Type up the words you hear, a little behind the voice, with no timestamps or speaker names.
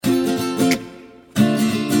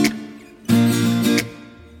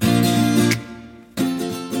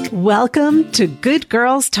Welcome to Good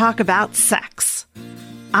Girls Talk About Sex.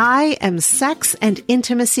 I am sex and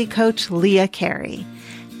intimacy coach Leah Carey,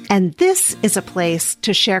 and this is a place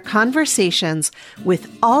to share conversations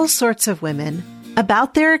with all sorts of women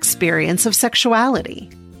about their experience of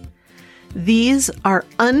sexuality. These are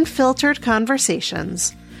unfiltered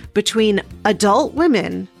conversations between adult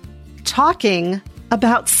women talking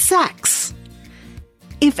about sex.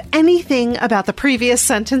 If anything about the previous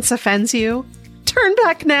sentence offends you, turn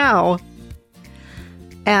back now.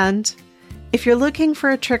 And if you're looking for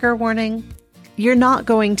a trigger warning, you're not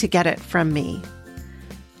going to get it from me.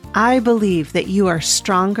 I believe that you are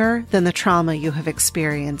stronger than the trauma you have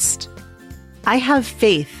experienced. I have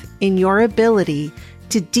faith in your ability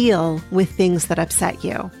to deal with things that upset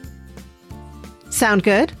you. Sound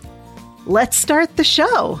good? Let's start the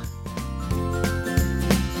show.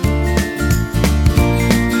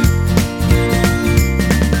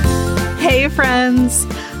 Hey friends,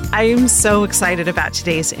 I am so excited about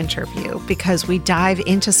today's interview because we dive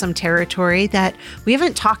into some territory that we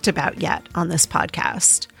haven't talked about yet on this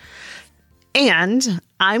podcast. And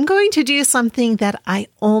I'm going to do something that I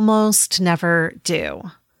almost never do.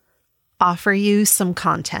 Offer you some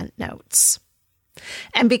content notes.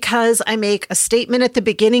 And because I make a statement at the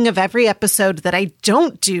beginning of every episode that I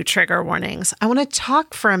don't do trigger warnings, I want to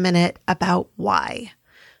talk for a minute about why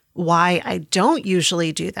I don't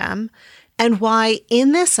usually do them, and why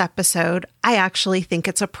in this episode, I actually think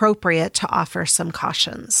it's appropriate to offer some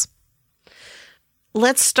cautions.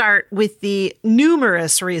 Let's start with the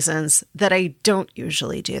numerous reasons that I don't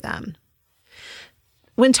usually do them.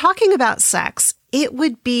 When talking about sex, it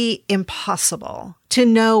would be impossible to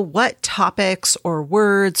know what topics or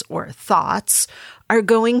words or thoughts are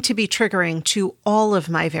going to be triggering to all of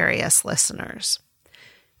my various listeners.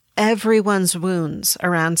 Everyone's wounds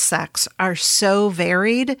around sex are so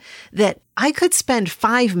varied that I could spend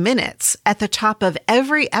 5 minutes at the top of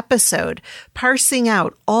every episode parsing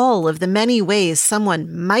out all of the many ways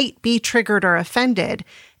someone might be triggered or offended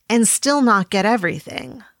and still not get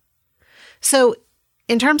everything. So,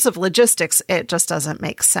 in terms of logistics, it just doesn't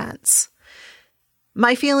make sense.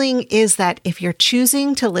 My feeling is that if you're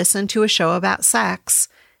choosing to listen to a show about sex,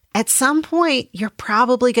 at some point, you're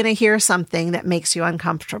probably going to hear something that makes you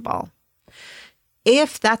uncomfortable.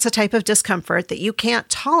 If that's a type of discomfort that you can't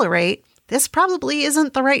tolerate, this probably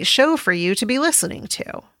isn't the right show for you to be listening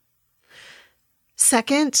to.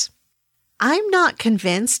 Second, I'm not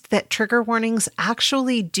convinced that trigger warnings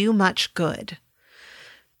actually do much good.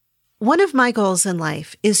 One of my goals in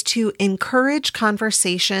life is to encourage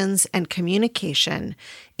conversations and communication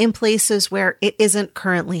in places where it isn't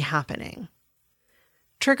currently happening.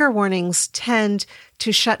 Trigger warnings tend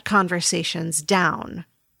to shut conversations down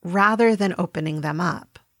rather than opening them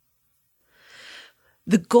up.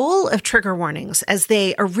 The goal of trigger warnings, as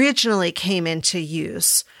they originally came into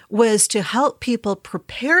use, was to help people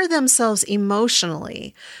prepare themselves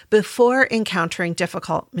emotionally before encountering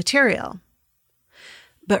difficult material.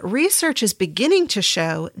 But research is beginning to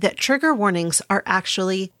show that trigger warnings are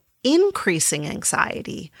actually increasing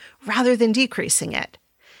anxiety rather than decreasing it.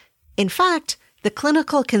 In fact, the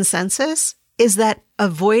clinical consensus is that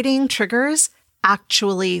avoiding triggers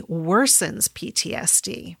actually worsens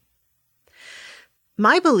PTSD.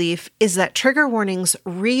 My belief is that trigger warnings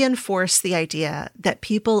reinforce the idea that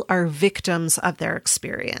people are victims of their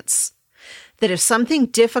experience. That if something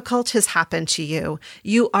difficult has happened to you,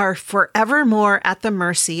 you are forevermore at the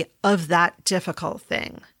mercy of that difficult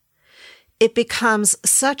thing. It becomes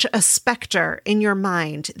such a specter in your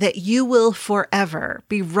mind that you will forever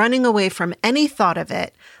be running away from any thought of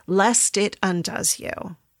it, lest it undoes you.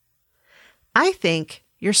 I think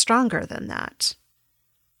you're stronger than that.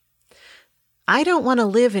 I don't want to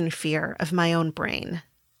live in fear of my own brain,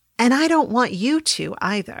 and I don't want you to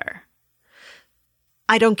either.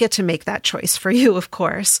 I don't get to make that choice for you, of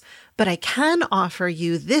course, but I can offer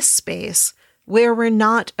you this space where we're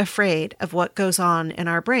not afraid of what goes on in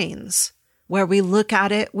our brains, where we look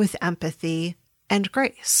at it with empathy and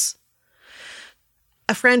grace.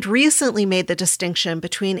 A friend recently made the distinction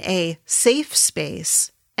between a safe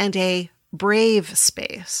space and a brave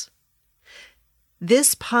space.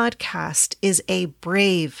 This podcast is a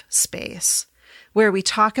brave space where we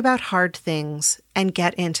talk about hard things and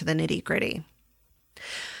get into the nitty-gritty.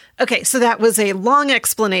 Okay, so that was a long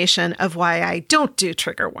explanation of why I don't do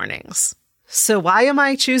trigger warnings. So why am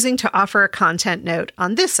I choosing to offer a content note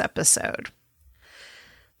on this episode?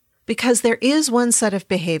 Because there is one set of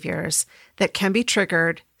behaviors that can be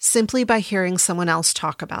triggered simply by hearing someone else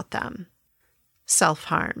talk about them.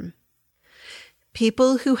 Self-harm.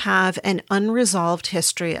 People who have an unresolved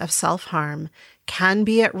history of self-harm can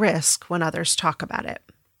be at risk when others talk about it.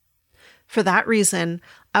 For that reason,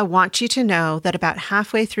 I want you to know that about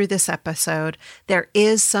halfway through this episode, there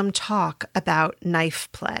is some talk about knife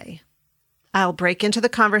play. I'll break into the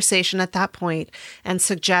conversation at that point and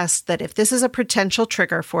suggest that if this is a potential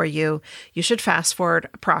trigger for you, you should fast forward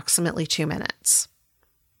approximately 2 minutes.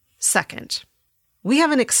 Second, we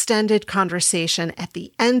have an extended conversation at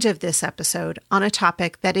the end of this episode on a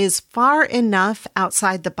topic that is far enough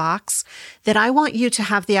outside the box that I want you to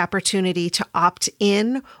have the opportunity to opt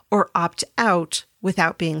in or opt out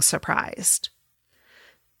without being surprised.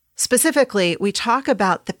 Specifically, we talk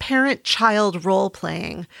about the parent-child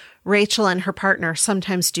role-playing Rachel and her partner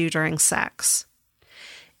sometimes do during sex.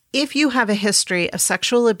 If you have a history of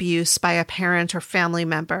sexual abuse by a parent or family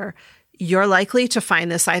member, you're likely to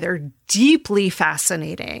find this either deeply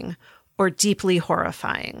fascinating or deeply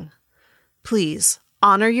horrifying. Please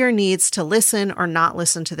honor your needs to listen or not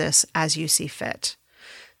listen to this as you see fit.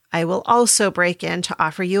 I will also break in to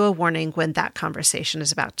offer you a warning when that conversation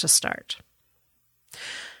is about to start.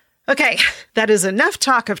 Okay, that is enough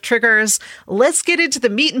talk of triggers. Let's get into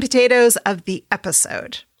the meat and potatoes of the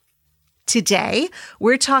episode. Today,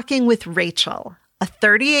 we're talking with Rachel, a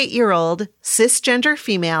 38-year-old cisgender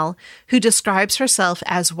female who describes herself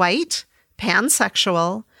as white,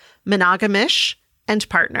 pansexual, monogamish, and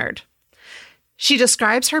partnered. She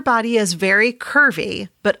describes her body as very curvy,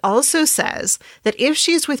 but also says that if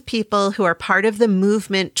she's with people who are part of the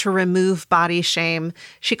movement to remove body shame,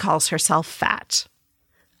 she calls herself fat.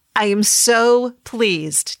 I am so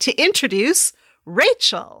pleased to introduce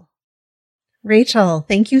Rachel. Rachel,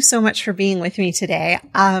 thank you so much for being with me today.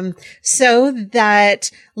 So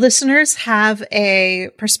that listeners have a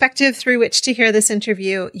perspective through which to hear this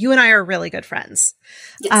interview, you and I are really good friends.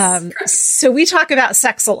 Yes, so we talk about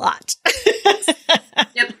sex a lot.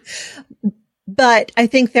 Yep. But I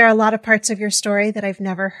think there are a lot of parts of your story that I've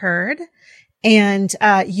never heard. And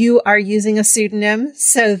you are using a pseudonym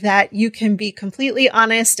so that you can be completely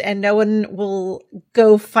honest and no one will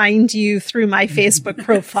go find you through my Facebook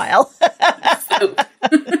profile.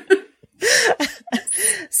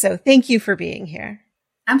 So thank you for being here.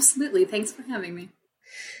 Absolutely. Thanks for having me.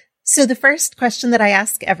 So the first question that I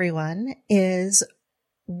ask everyone is,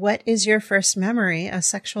 what is your first memory of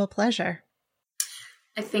sexual pleasure?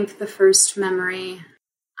 I think the first memory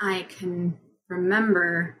I can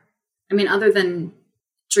remember, other than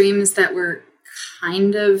dreams that were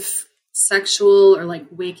kind of sexual or like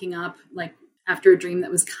waking up, like after a dream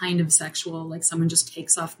that was kind of sexual, like someone just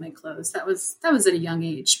takes off my clothes. That was at a young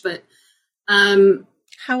age, but,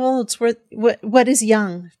 how old were, what is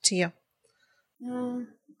young to you?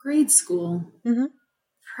 Grade school, mm-hmm.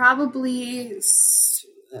 Probably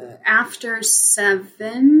after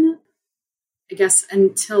 7, I guess,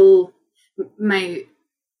 until my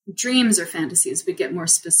dreams or fantasies would get more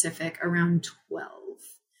specific around 12.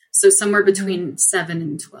 So somewhere between 7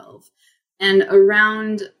 and 12. And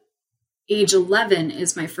around age 11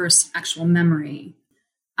 is my first actual memory.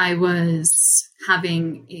 I was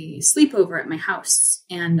having a sleepover at my house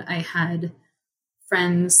and I had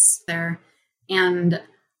friends there and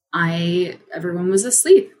everyone was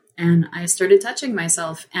asleep and I started touching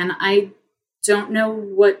myself and I don't know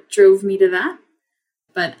what drove me to that,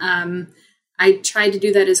 but, I tried to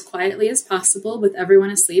do that as quietly as possible with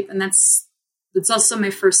everyone asleep. And that's also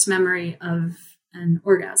my first memory of an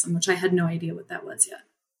orgasm, which I had no idea what that was yet.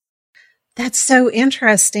 That's so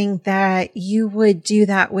interesting that you would do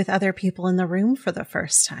that with other people in the room for the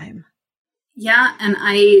first time. Yeah. And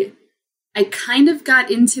I kind of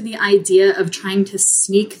got into the idea of trying to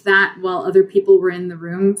sneak that while other people were in the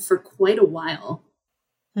room for quite a while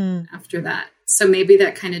after that. So maybe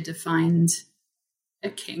that kind of defined a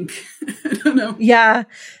kink. I don't know. Yeah.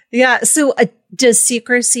 Yeah. So does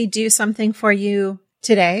secrecy do something for you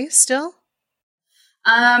today still?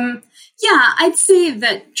 Yeah, I'd say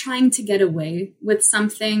that trying to get away with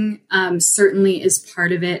something certainly is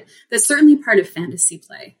part of it. That's certainly part of fantasy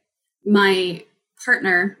play. My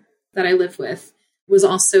partner that I live with was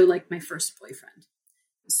also like my first boyfriend.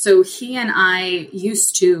 So he and I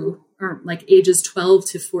used to, or like ages 12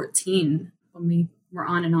 to 14, when we were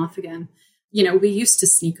on and off again, we used to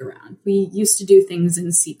sneak around. We used to do things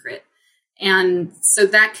in secret. And so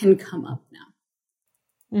that can come up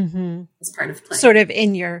now as part of play. Sort of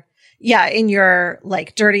in your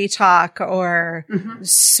like dirty talk or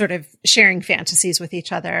sort of sharing fantasies with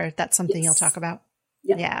each other. That's something you'll talk about.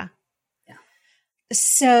 Yeah.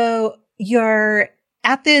 So you're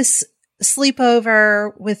at this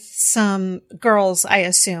sleepover with some girls, I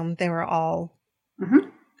assume they were all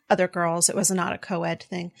other girls. It was not a co-ed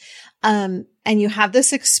thing. And you have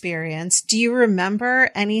this experience. Do you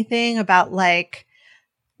remember anything about like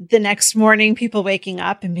the next morning people waking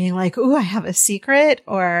up and being like, "Ooh, I have a secret,"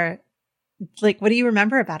 or like, what do you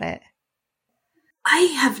remember about it? I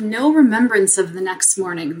have no remembrance of the next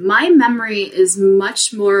morning. My memory is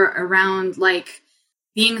much more around like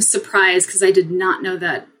being surprised because I did not know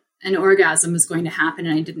that an orgasm was going to happen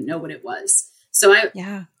and I didn't know what it was. So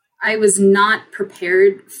I was not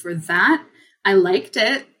prepared for that. I liked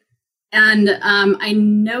it. And I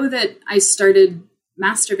know that I started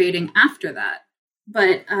masturbating after that.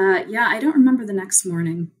 But I don't remember the next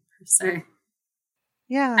morning per se.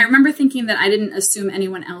 Yeah. I remember thinking that I didn't assume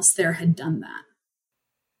anyone else there had done that.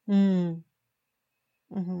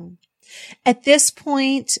 Mm-hmm. At this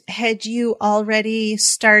point, had you already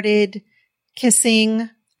started kissing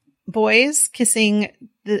boys, kissing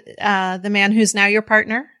the man who's now your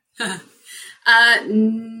partner?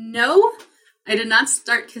 No, I did not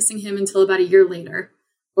start kissing him until about a year later,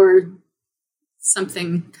 or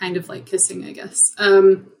something kind of like kissing, I guess.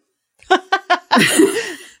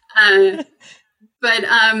 But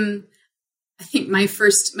I think my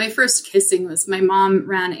first kissing was my mom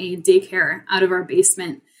ran a daycare out of our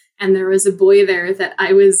basement, and there was a boy there that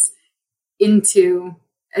I was into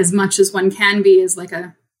as much as one can be as like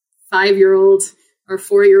a 5-year-old or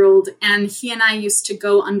 4-year-old. And he and I used to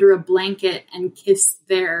go under a blanket and kiss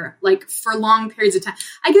there like for long periods of time.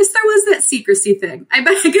 I guess there was that secrecy thing. I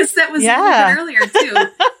guess that was a little bit earlier too.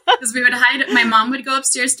 Because we would hide, my mom would go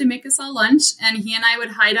upstairs to make us all lunch, and he and I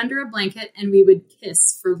would hide under a blanket and we would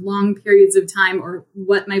kiss for long periods of time, or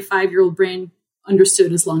what my 5-year-old brain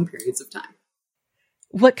understood as long periods of time.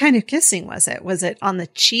 What kind of kissing was it? Was it on the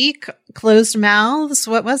cheek, closed mouths?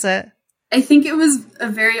 What was it? I think it was a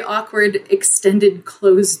very awkward, extended,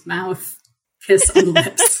 closed mouth kiss on the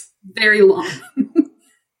lips. Very long.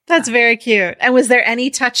 That's very cute. And was there any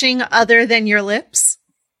touching other than your lips?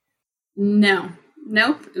 No.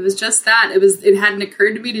 Nope. It was just that. It hadn't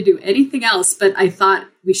occurred to me to do anything else, but I thought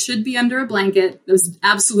we should be under a blanket. That was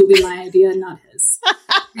absolutely my idea, not his.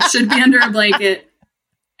 We should be under a blanket,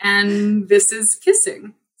 and this is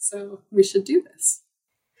kissing. So we should do this.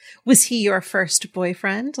 Was he your first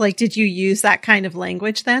boyfriend? Like, did you use that kind of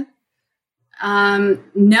language then?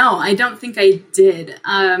 No, I don't think I did.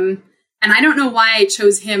 And I don't know why I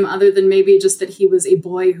chose him, other than maybe just that he was a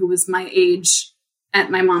boy who was my age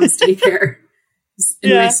at my mom's daycare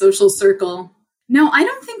in my social circle. No, I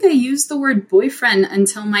don't think I used the word boyfriend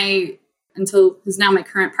until who's now my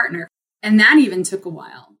current partner. And that even took a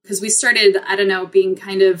while, because we started, I don't know, being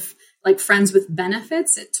kind of like friends with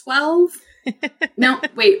benefits at 12. No,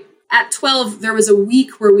 wait. At 12, there was a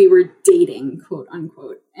week where we were dating, quote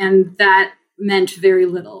unquote. And that meant very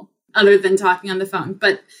little other than talking on the phone.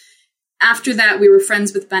 But after that, we were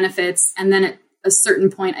friends with benefits. And then at a certain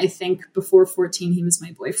point, I think before 14, he was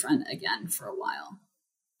my boyfriend again for a while.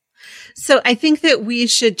 So I think that we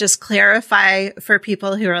should just clarify for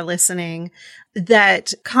people who are listening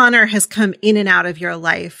that Connor has come in and out of your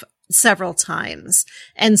life several times.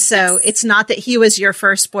 And so it's not that he was your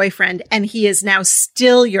first boyfriend and he is now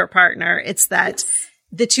still your partner. It's that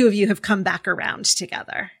the two of you have come back around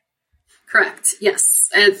together. Correct. Yes.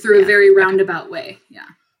 And through a very roundabout way. Yeah.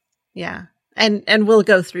 Yeah. And we'll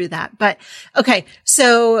go through that. But okay.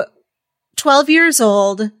 So 12 years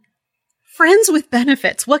old, friends with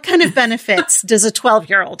benefits. What kind of benefits does a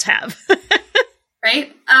 12-year-old have?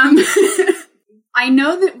 Right. I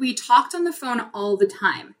know that we talked on the phone all the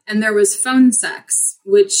time, and there was phone sex,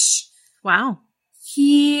 which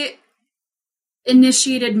he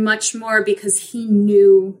initiated much more because he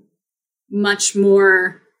knew much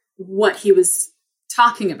more what he was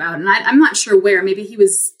talking about. And I'm not sure where. Maybe he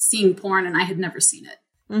was seeing porn and I had never seen it.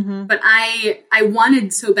 Mm-hmm. But I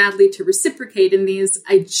wanted so badly to reciprocate in these.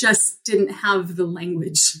 I just didn't have the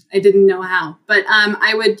language. I didn't know how. But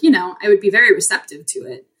I would be very receptive to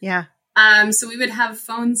it. Yeah. So we would have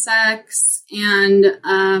phone sex, and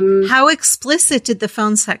how explicit did the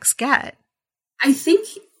phone sex get? I think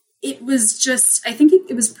it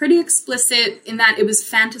was pretty explicit in that it was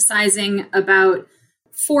fantasizing about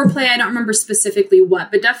foreplay. I don't remember specifically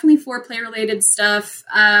what, but definitely foreplay related stuff,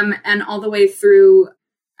 and all the way through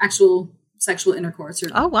actual sexual intercourse, or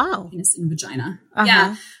penis and vagina. Uh-huh.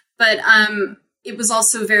 Yeah, but it was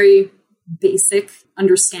also very basic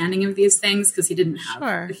understanding of these things because he didn't have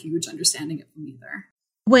a huge understanding of them either.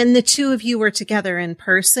 When the two of you were together in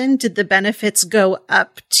person, did the benefits go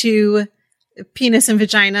up to penis and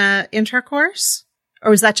vagina intercourse?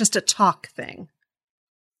 Or was that just a talk thing?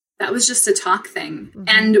 That was just a talk thing. Mm-hmm.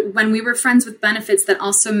 And when we were friends with benefits, that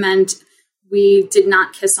also meant we did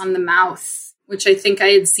not kiss on the mouth, which I think I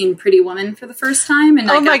had seen Pretty Woman for the first time. And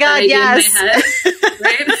I got that idea in my head.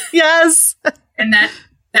 Right? Yes. And that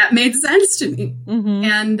that made sense to me.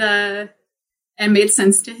 And made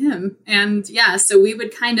sense to him. And yeah, so we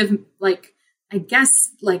would kind of like, I guess,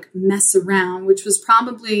 like mess around, which was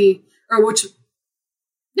probably,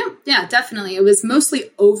 yeah, definitely. It was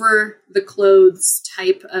mostly over the clothes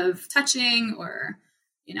type of touching or,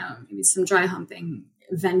 you know, maybe some dry humping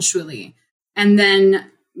eventually. And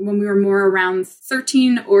then when we were more around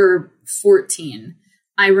 13 or 14,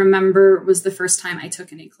 I remember was the first time I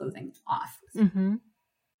took any clothing off. Mm-hmm.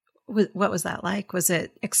 What was that like? Was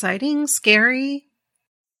it exciting, scary?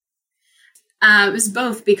 It was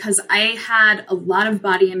both, because I had a lot of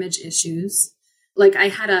body image issues. Like I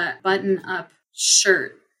had a button-up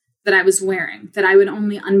shirt that I was wearing that I would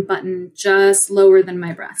only unbutton just lower than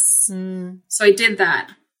my breasts. So I did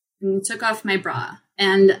that and took off my bra.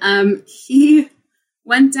 And he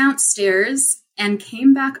went downstairs and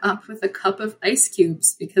came back up with a cup of ice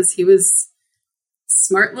cubes because he was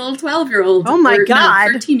smart little 12-year-old. Oh my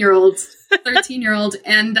God. 13-year-old,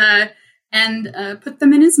 and put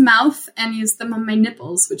them in his mouth and used them on my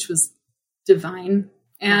nipples, which was divine.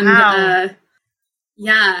 And wow.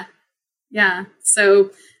 Yeah.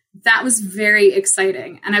 So that was very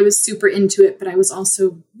exciting. And I was super into it, but I was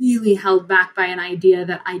also really held back by an idea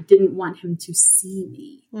that I didn't want him to see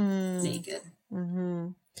me naked. Mm-hmm.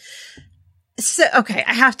 So, okay,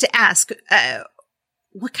 I have to ask,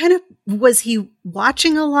 what kind of, was he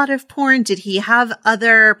watching a lot of porn? Did he have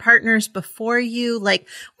other partners before you? Like,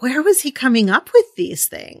 where was he coming up with these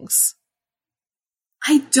things?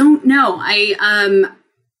 I don't know.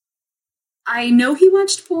 I know he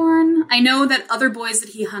watched porn. I know that other boys that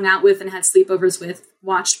he hung out with and had sleepovers with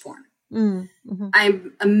watched porn. Mm-hmm. I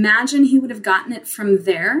imagine he would have gotten it from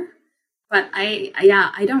there, but I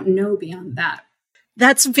don't know beyond that.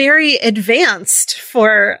 That's very advanced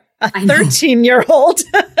for a 13-year-old.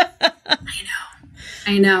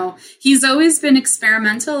 I know. He's always been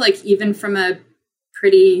experimental, like even from a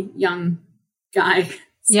pretty young guy.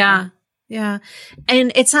 So. Yeah.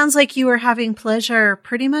 And it sounds like you were having pleasure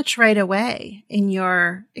pretty much right away in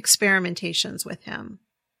your experimentations with him.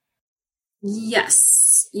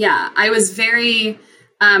 Yes. Yeah. I was very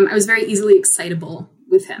easily excitable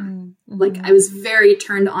with him. Mm-hmm. Like I was very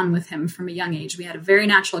turned on with him from a young age. We had a very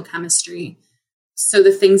natural chemistry. So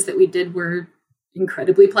the things that we did were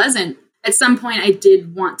incredibly pleasant. At some point I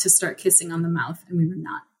did want to start kissing on the mouth, and we were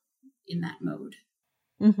not in that mode.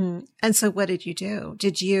 Mm-hmm. And so what did you do?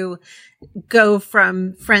 Did you go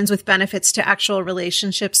from friends with benefits to actual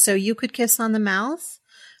relationships so you could kiss on the mouth?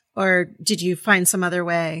 Or did you find some other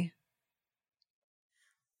way?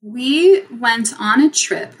 We went on a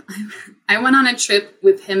trip. I went on a trip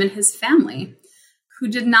with him and his family, who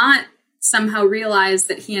did not somehow realize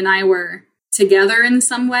that he and I were together in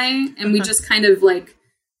some way. And we just kind of like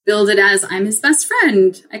billed it as, I'm his best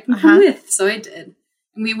friend. I can come with. So I did.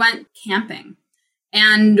 And we went camping.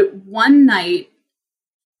 And one night,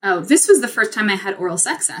 this was the first time I had oral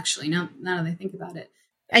sex, actually, now that I think about it.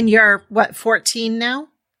 And you're, 14 now?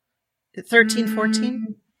 13,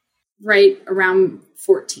 14? Right around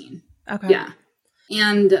 14. Okay. Yeah.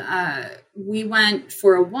 And we went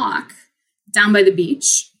for a walk down by the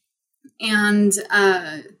beach. And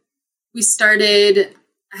we started,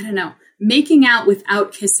 making out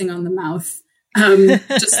without kissing on the mouth.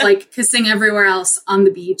 Just like kissing everywhere else on the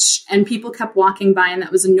beach, and people kept walking by, and that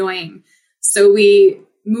was annoying. So we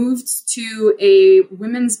moved to a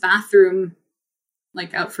women's bathroom,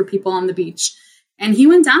 like out for people on the beach. And he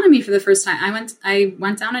went down on me for the first time. I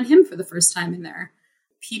went down on him for the first time in there.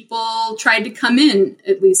 People tried to come in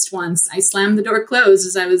at least once. I slammed the door closed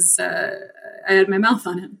as I had my mouth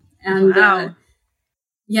on him. And wow.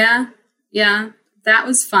 Yeah, that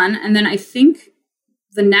was fun. And then I think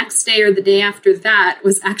the next day or the day after that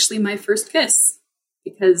was actually my first kiss,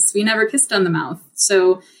 because we never kissed on the mouth.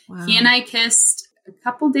 So He and I kissed a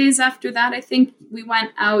couple days after that. I think we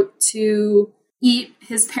went out to eat.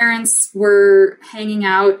 His parents were hanging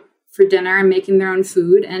out for dinner and making their own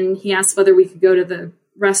food. And he asked whether we could go to the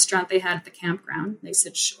restaurant they had at the campground. They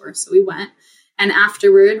said, sure. So we went. And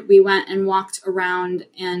afterward, we went and walked around,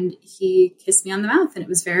 and he kissed me on the mouth. And it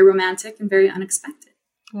was very romantic and very unexpected.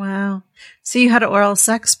 Wow. So you had oral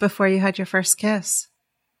sex before you had your first kiss?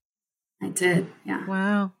 I did, yeah.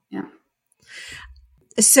 Wow. Yeah.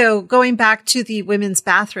 So going back to the women's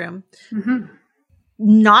bathroom,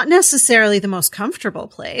 not necessarily the most comfortable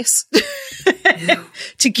place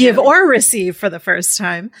to give or receive for the first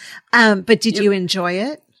time. But did you enjoy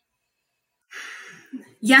it?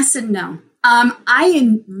 Yes and no.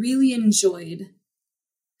 I really enjoyed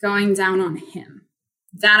going down on him.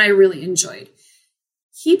 That I really enjoyed.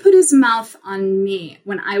 He put his mouth on me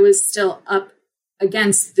when I was still up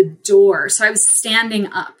against the door. So I was standing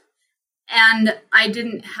up, and I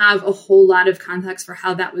didn't have a whole lot of context for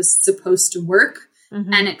how that was supposed to work.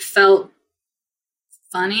 Mm-hmm. And it felt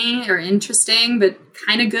funny or interesting, but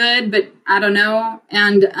kind of good, but I don't know.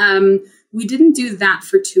 And we didn't do that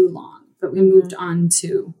for too long, but we moved on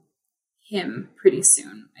to him pretty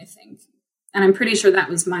soon, I think. And I'm pretty sure that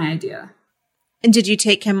was my idea. And did you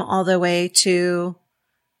take him all the way to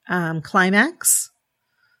climax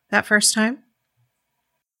that first time?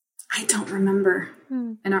 I don't remember.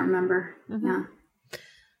 I don't remember. Mm-hmm. Yeah.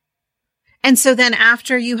 And so then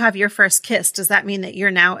after you have your first kiss, does that mean that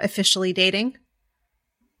you're now officially dating?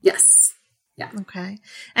 Yes. Yeah. Okay.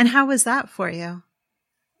 And how was that for you?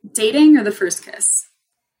 Dating or the first kiss?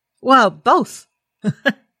 Well, both.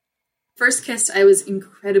 First kiss, I was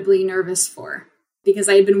incredibly nervous for because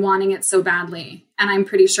I had been wanting it so badly. And I'm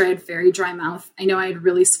pretty sure I had very dry mouth. I know I had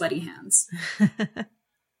really sweaty hands.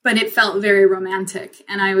 But it felt very romantic.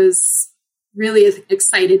 And I was really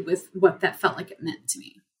excited with what that felt like it meant to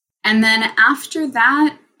me. And then after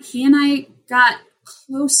that, he and I got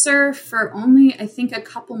closer for only, I think, a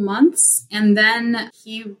couple months. And then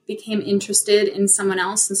he became interested in someone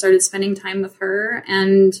else and started spending time with her.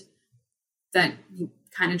 And that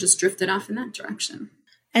kind of just drifted off in that direction.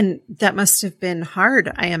 And that must have been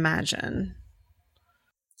hard, I imagine.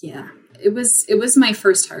 Yeah, it was my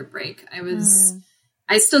first heartbreak.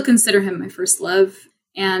 I still consider him my first love.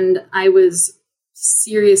 And I was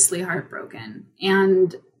seriously heartbroken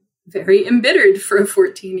and very embittered for a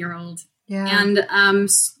 14-year-old. Yeah. And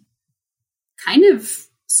kind of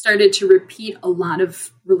started to repeat a lot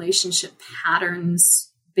of relationship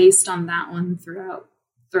patterns based on that one throughout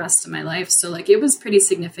the rest of my life. So like it was pretty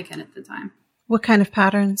significant at the time. What kind of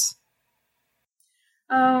patterns?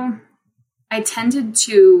 Oh, I tended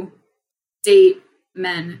to date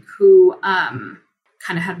men who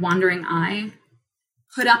kind of had wandering eye,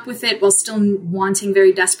 put up with it while still wanting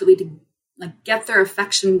very desperately to like get their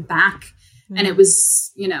affection back. Mm-hmm. And it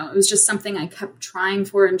was, it was just something I kept trying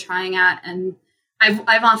for and trying at. And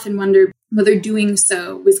I've often wondered whether doing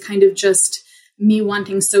so was kind of just me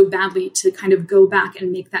wanting so badly to kind of go back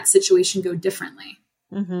and make that situation go differently.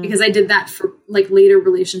 Mm-hmm. Because I did that for like later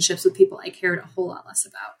relationships with people I cared a whole lot less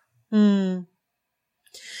about. Mm.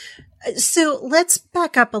 So let's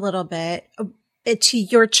back up a little bit to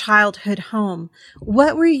your childhood home.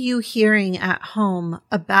 What were you hearing at home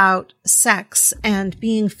about sex and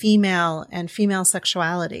being female and female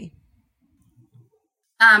sexuality?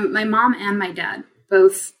 My mom and my dad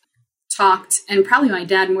both talked, and probably my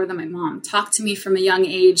dad more than my mom, talked to me from a young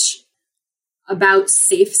age about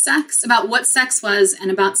safe sex, about what sex was and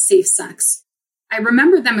about safe sex. I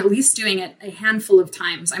remember them at least doing it a handful of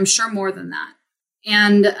times. I'm sure more than that.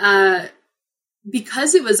 And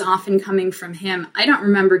because it was often coming from him, I don't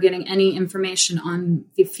remember getting any information on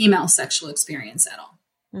the female sexual experience at all.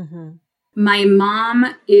 Mm-hmm. My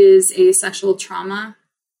mom is a sexual trauma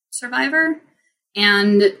survivor,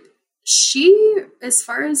 and she, as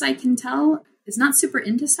far as I can tell, is not super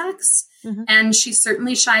into sex. Mm-hmm. And she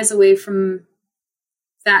certainly shies away from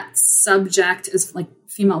that subject as like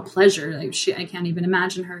female pleasure. Like I can't even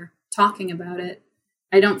imagine her talking about it.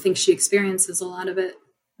 I don't think she experiences a lot of it.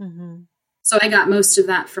 Mm-hmm. So I got most of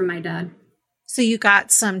that from my dad. So you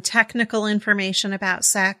got some technical information about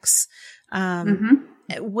sex. Mm-hmm.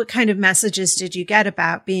 What kind of messages did you get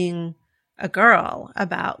about being a girl?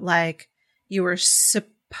 About like you were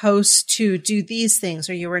supposed to do these things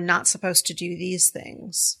or you were not supposed to do these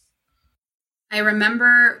things? I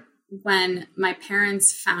remember when my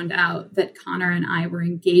parents found out that Connor and I were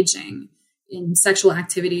engaging in sexual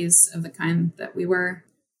activities of the kind that we were,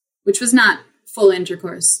 which was not full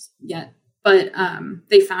intercourse yet. But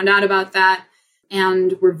they found out about that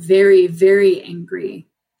and were very, very angry.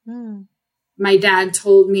 Mm. My dad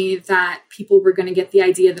told me that people were going to get the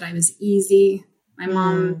idea that I was easy. My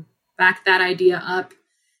mom backed that idea up.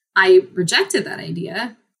 I rejected that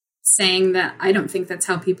idea, saying that I don't think that's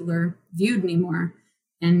how people are viewed anymore.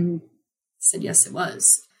 And said, yes, it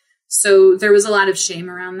was. So there was a lot of shame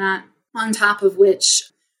around that. On top of which,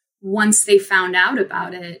 once they found out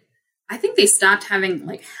about it, I think they stopped having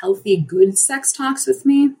like healthy, good sex talks with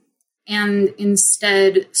me and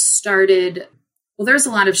instead started, well, there's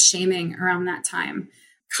a lot of shaming around that time.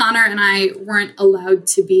 Connor and I weren't allowed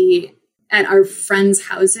to be at our friends'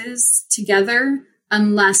 houses together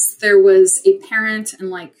unless there was a parent and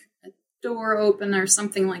like a door open or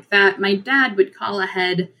something like that. My dad would call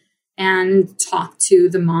ahead and talk to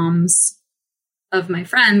the moms of my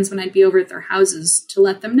friends when I'd be over at their houses to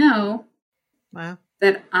let them know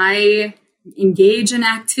that I engage in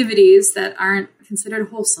activities that aren't considered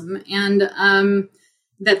wholesome. And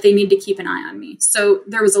that they need to keep an eye on me. So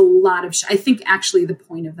there was a lot of, I think actually the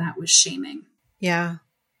point of that was shaming. Yeah.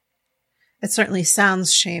 It certainly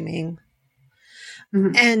sounds shaming.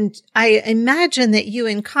 Mm-hmm. And I imagine that you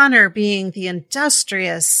and Connor, being the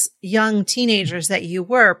industrious young teenagers that you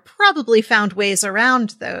were, probably found ways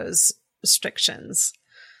around those restrictions.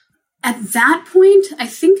 At that point, I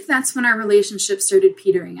think that's when our relationship started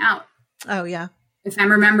petering out. Oh, yeah. If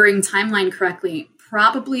I'm remembering timeline correctly,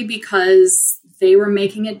 probably because they were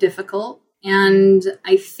making it difficult. And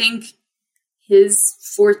I think his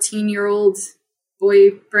 14-year-old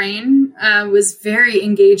boy brain was very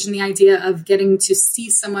engaged in the idea of getting to see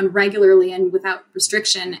someone regularly and without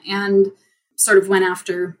restriction, and sort of went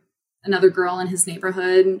after another girl in his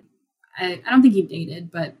neighborhood. I don't think he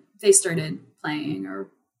dated, but they started playing or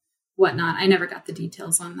whatnot. I never got the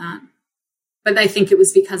details on that. But I think it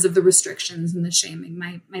was because of the restrictions and the shaming.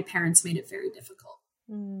 My parents made it very difficult.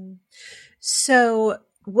 Mm. So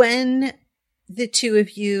when the two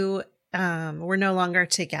of you were no longer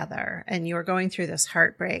together and you were going through this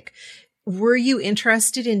heartbreak, were you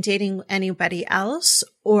interested in dating anybody else,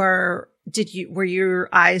 or were your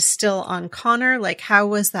eyes still on Connor? Like, how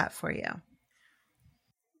was that for you?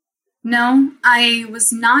 No, I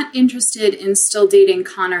was not interested in still dating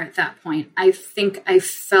Connor at that point. I think I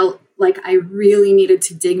felt like I really needed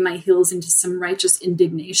to dig my heels into some righteous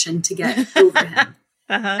indignation to get over him.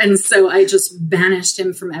 Uh-huh. And so I just banished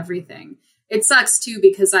him from everything. It sucks too,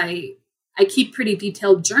 because I keep pretty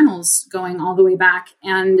detailed journals going all the way back.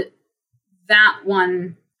 And that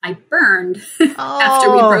one I burned after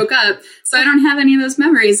we broke up. So I don't have any of those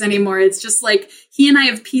memories anymore. It's just like he and I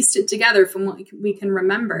have pieced it together from what we can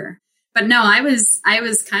remember. But no, I was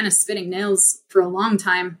kind of spitting nails for a long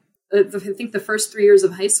time. I think the first 3 years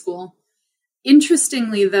of high school.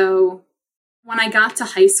 Interestingly, though, when I got to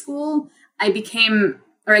high school, I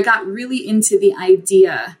got really into the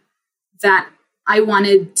idea that I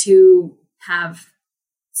wanted to have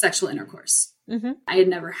sexual intercourse. Mm-hmm. I had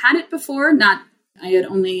never had it before. I had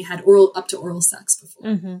only had up to oral sex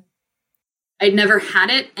before. Mm-hmm. I'd never had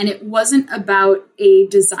it. And it wasn't about a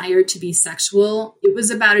desire to be sexual. It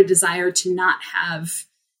was about a desire to not have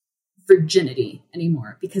virginity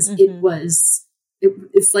anymore, because mm-hmm.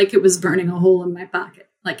 it's like it was burning a hole in my pocket.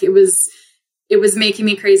 Like it was making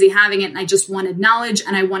me crazy having it. And I just wanted knowledge,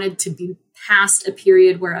 and I wanted to be past a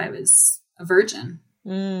period where I was a virgin.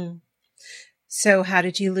 Mm. So how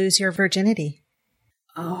did you lose your virginity?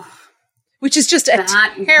 Oh, which is just a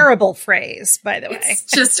terrible phrase, by the way. It's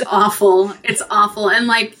just awful. It's awful. And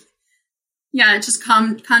like, yeah, it just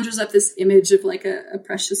conjures up this image of like a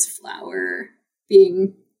precious flower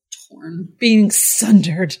being torn. Being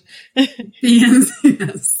sundered.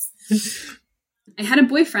 Yes. I had a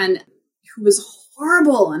boyfriend who was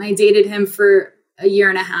horrible, and I dated him for a year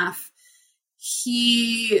and a half.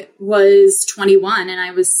 He was 21 and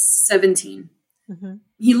I was 17. Mm-hmm.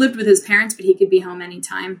 He lived with his parents, but he could be home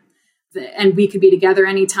anytime. And we could be together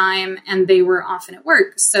anytime, and they were often at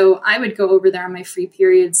work. So I would go over there on my free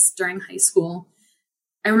periods during high school.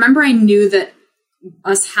 I remember I knew that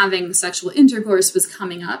us having sexual intercourse was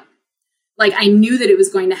coming up. Like I knew that it was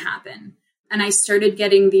going to happen. And I started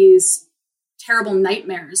getting these terrible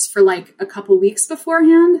nightmares for like a couple weeks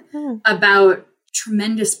beforehand about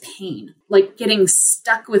tremendous pain, like getting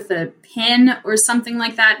stuck with a pin or something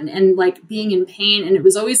like that, and like being in pain. And it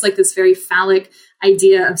was always like this very phallic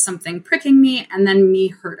idea of something pricking me and then me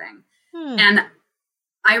hurting. And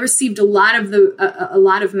I received a lot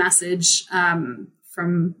of message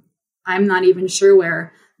from I'm not even sure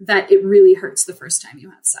where, that it really hurts the first time you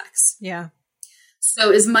have sex. Yeah.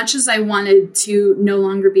 So as much as I wanted to no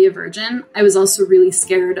longer be a virgin, I was also really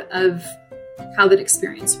scared of how that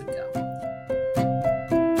experience would go.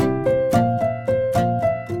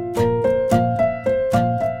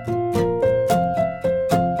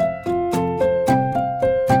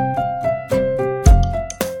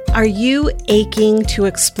 Are you aching to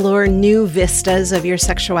explore new vistas of your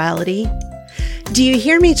sexuality? Do you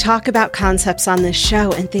hear me talk about concepts on this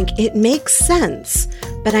show and think it makes sense,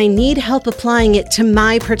 but I need help applying it to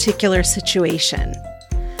my particular situation?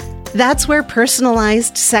 That's where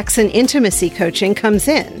personalized sex and intimacy coaching comes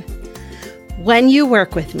in. When you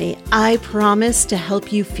work with me, I promise to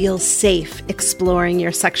help you feel safe exploring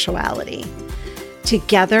your sexuality.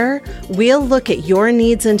 Together, we'll look at your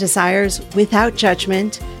needs and desires without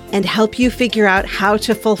judgment and help you figure out how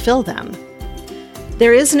to fulfill them.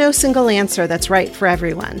 There is no single answer that's right for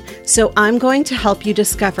everyone, so I'm going to help you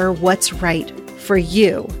discover what's right for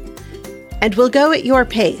you. And we'll go at your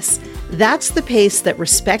pace. That's the pace that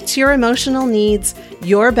respects your emotional needs,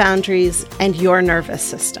 your boundaries, and your nervous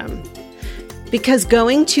system. Because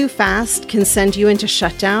going too fast can send you into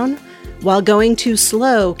shutdown, while going too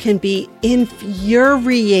slow can be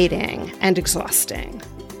infuriating and exhausting.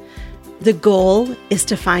 The goal is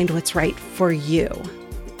to find what's right for you.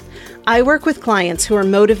 I work with clients who are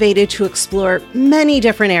motivated to explore many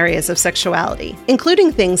different areas of sexuality,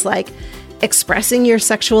 including things like expressing your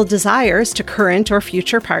sexual desires to current or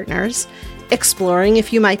future partners, exploring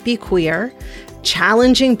if you might be queer,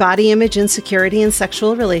 challenging body image insecurity in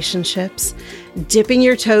sexual relationships, dipping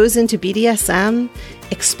your toes into BDSM,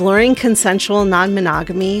 exploring consensual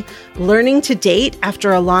non-monogamy, learning to date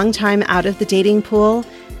after a long time out of the dating pool,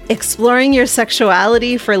 exploring your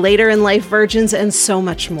sexuality for later in life virgins, and so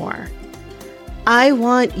much more. I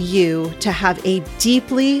want you to have a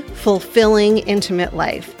deeply fulfilling, intimate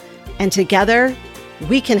life, and together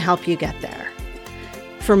we can help you get there.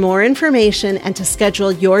 For more information and to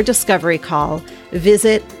schedule your discovery call,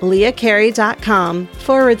 visit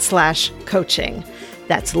leahcarey.com/coaching.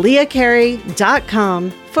 That's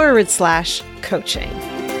leahcarey.com/coaching.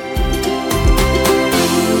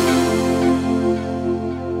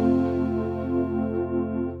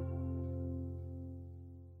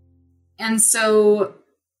 And so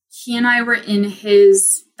he and I were in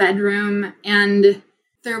his bedroom, and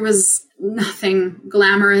there was nothing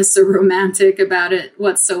glamorous or romantic about it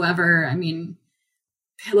whatsoever. I mean,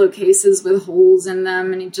 pillowcases with holes in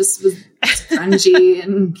them, and he just was grungy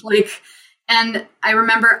and I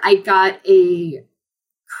remember I got a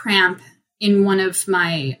cramp in one of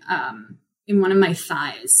my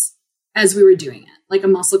thighs as we were doing it, like a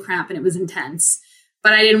muscle cramp, and it was intense.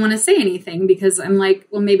 But I didn't want to say anything because I'm like,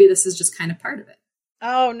 well, maybe this is just kind of part of it.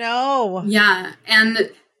 Oh, no. Yeah. And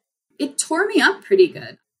it tore me up pretty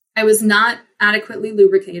good. I was not adequately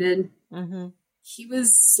lubricated. Mm-hmm. He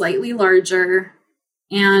was slightly larger,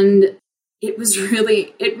 and it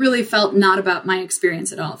really felt not about my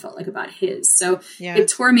experience at all. It felt like about his. So It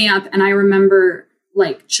tore me up. And I remember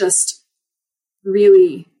like just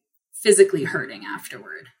really physically hurting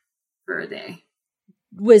afterward for a day.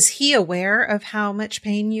 Was he aware of how much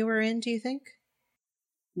pain you were in, do you think?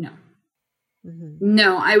 No. Mm-hmm.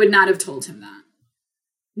 No, I would not have told him that.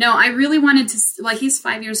 No, I really wanted to, like, he's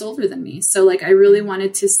 5 years older than me. So, like, I really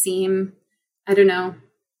wanted to seem, I don't know,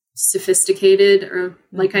 sophisticated, or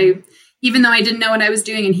like even though I didn't know what I was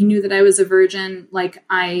doing and he knew that I was a virgin, like,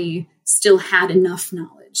 I still had enough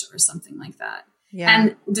knowledge or something like that. Yeah.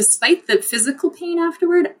 And despite the physical pain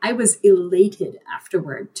afterward, I was elated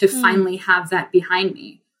afterward to finally have that behind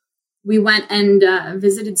me. We went and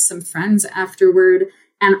visited some friends afterward,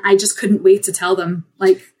 and I just couldn't wait to tell them.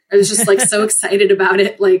 Like, I was just like so excited about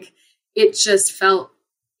it. Like, it just felt,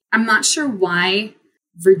 I'm not sure why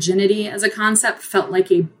virginity as a concept felt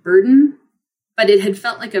like a burden, but it had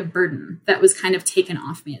felt like a burden that was kind of taken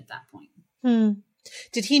off me at that point.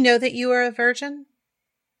 Did he know that you were a virgin?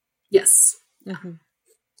 Yes. Mm-hmm.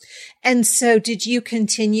 And so did you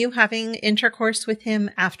continue having intercourse with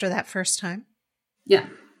him after that first time? Yeah,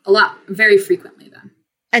 a lot, very frequently then.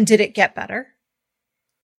 And did it get better?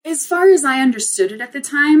 As far as I understood it at the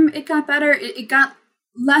time, it got better. It got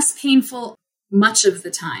less painful much of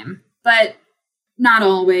the time, but not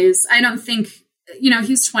always. I don't think,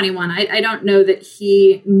 he's 21. I don't know that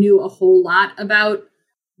he knew a whole lot about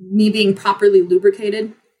me being properly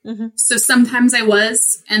lubricated. Mm-hmm. So sometimes I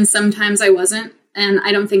was, and sometimes I wasn't. And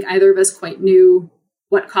I don't think either of us quite knew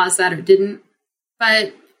what caused that or didn't.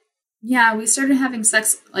 But yeah, we started having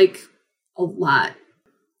sex like a lot.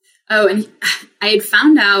 Oh, and I had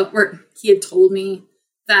found out, or he had told me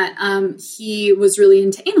that he was really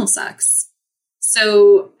into anal sex.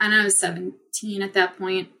 So, and I was 17 at that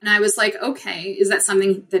point. And I was like, okay, is that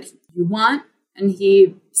something that you want? And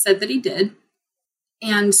he said that he did.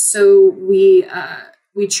 And so we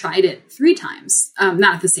tried it 3 times,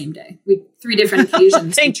 not at the same day. 3 different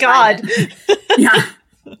occasions. Thank God. Yeah.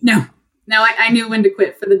 No, I knew when to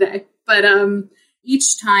quit for the day. But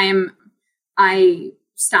each time I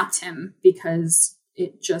stopped him because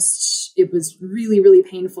it was really, really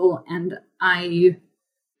painful. And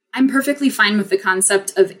I'm perfectly fine with the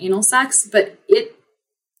concept of anal sex, but it,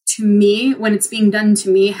 to me, when it's being done to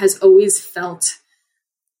me, has always felt,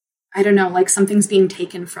 I don't know, like something's being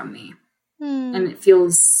taken from me. And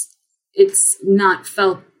it's not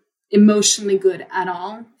felt emotionally good at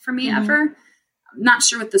all for me ever. I'm not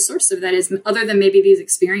sure what the source of that is, other than maybe these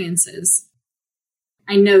experiences.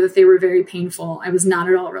 I know that they were very painful. I was not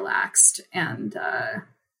at all relaxed. And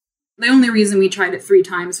the only reason we tried it 3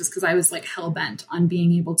 times was because I was like hell-bent on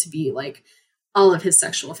being able to be like all of his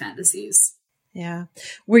sexual fantasies. Yeah.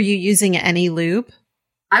 Were you using any lube?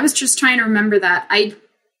 I was just trying to remember that.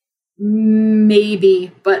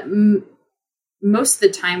 Maybe, but most of the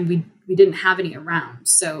time we we didn't have any around.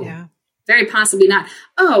 So Yeah. very possibly not.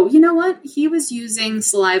 Oh, you know what? He was using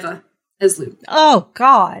saliva as lube. Oh,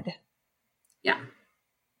 God. Yeah.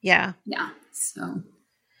 Yeah. Yeah. So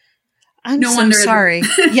I'm No so wonder it sorry.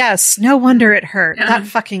 Yes. No wonder it hurt. Yeah. That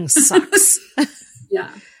fucking sucks.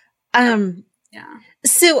 yeah. Yeah.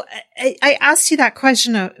 So I asked you that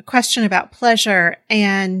question about pleasure,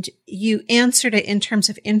 and you answered it in terms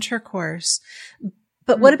of intercourse.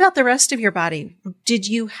 But what about the rest of your body? Did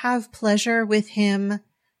you have pleasure with him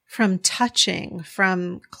from touching,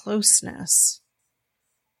 from closeness?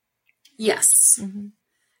 Yes. Mm-hmm.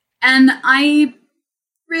 And I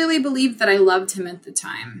really believed that I loved him at the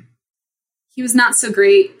time. He was not so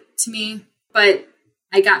great to me, but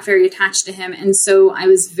I got very attached to him. And so I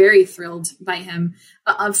was very thrilled by him.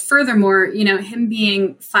 Furthermore, him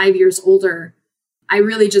being 5 years older, I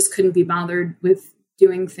really just couldn't be bothered with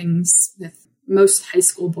doing things with most high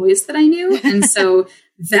school boys that I knew. And so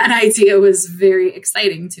that idea was very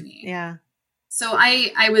exciting to me. Yeah. So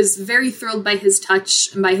I was very thrilled by his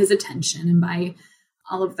touch and by his attention and by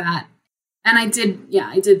all of that. And I did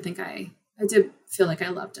think I did feel like I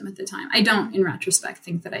loved him at the time. I don't, in retrospect,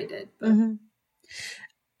 think that I did. But. Mm-hmm.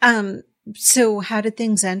 So how did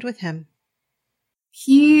things end with him?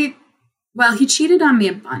 He cheated on me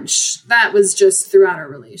a bunch. That was just throughout our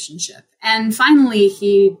relationship. And finally,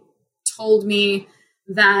 he told me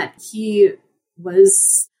that he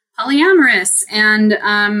was polyamorous and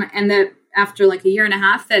that after like a year and a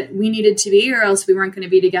half that we needed to be, or else we weren't going to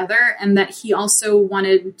be together. And that he also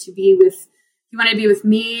wanted to be with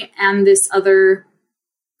me and this other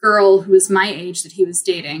girl who was my age that he was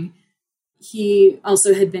dating. He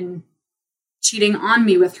also had been cheating on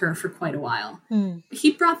me with her for quite a while.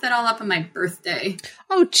 He brought that all up on my birthday.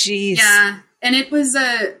 Oh, geez. Yeah. And it was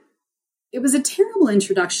a terrible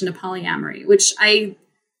introduction to polyamory, which I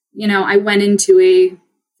went into a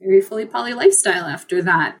very fully poly lifestyle after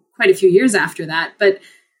that, quite a few years after that. But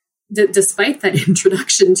despite that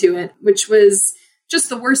introduction to it, which was just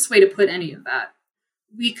the worst way to put any of that,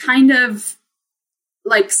 we kind of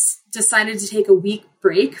decided to take a week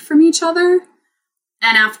break from each other.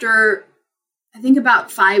 And after, I think about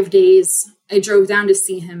 5 days, I drove down to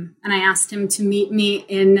see him and I asked him to meet me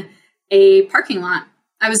in a parking lot.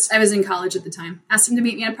 I was in college at the time. Asked him to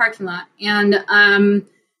meet me in a parking lot. And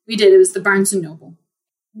we did. It was the Barnes & Noble.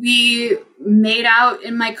 We made out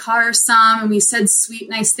in my car some and we said sweet,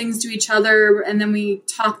 nice things to each other. And then we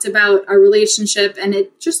talked about our relationship and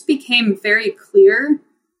it just became very clear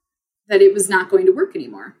that it was not going to work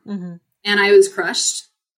anymore. Mm-hmm. And I was crushed.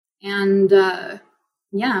 And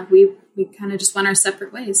we kind of just went our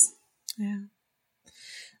separate ways. Yeah.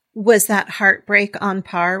 Was that heartbreak on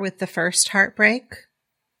par with the first heartbreak?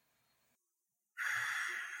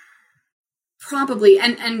 Probably.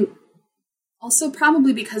 And also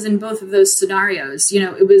probably because in both of those scenarios,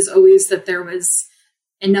 it was always that there was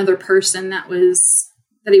another person that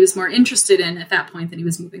he was more interested in at that point than he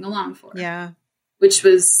was moving along for. Yeah. Which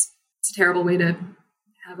was a terrible way to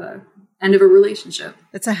have a end of a relationship.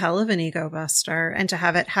 It's a hell of an ego buster. And to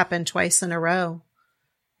have it happen twice in a row.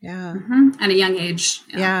 Yeah. Mm-hmm. At a young age.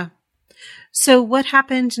 Yeah. So what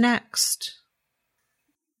happened next?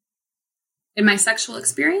 In my sexual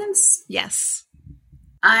experience? Yes.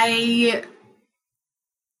 I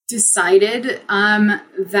decided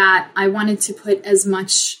that I wanted to put as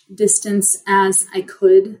much distance as I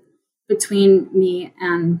could between me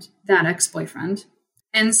and that ex-boyfriend.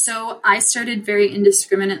 And so I started very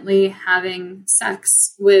indiscriminately having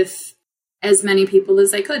sex with as many people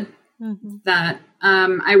as I could. Mm-hmm. That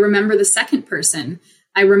I remember the second person.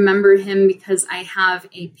 I remember him because I have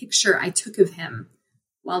a picture I took of him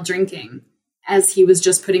while drinking as he was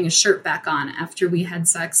just putting his shirt back on after we had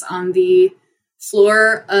sex on the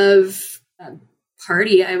floor of a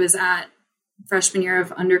party I was at freshman year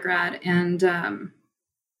of undergrad. And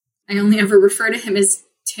I only ever refer to him as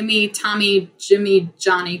Timmy, Tommy, Jimmy,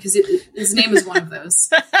 Johnny, because his name was one of those.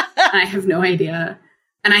 I have no idea.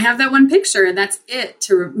 And I have that one picture, and that's it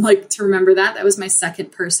to remember that. That was my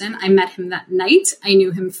second person. I met him that night. I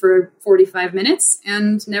knew him for 45 minutes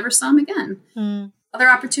and never saw him again. Other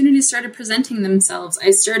opportunities started presenting themselves.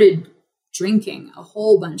 I started drinking a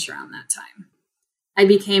whole bunch around that time. I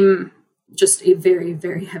became just a very,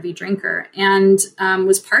 very heavy drinker and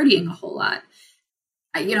was partying a whole lot.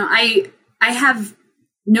 I have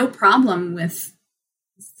no problem with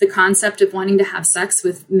the concept of wanting to have sex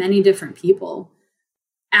with many different people.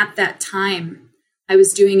 At that time, I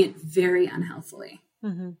was doing it very unhealthily.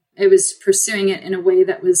 Mm-hmm. I was pursuing it in a way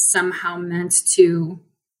that was somehow meant to,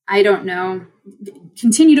 I don't know,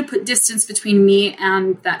 continue to put distance between me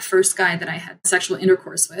and that first guy that I had sexual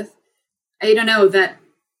intercourse with. I don't know, that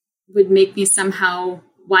would make me somehow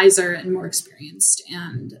wiser and more experienced.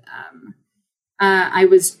 And I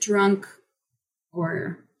was drunk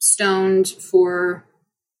or stoned for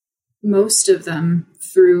most of them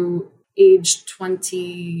through age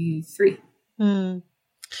 23. I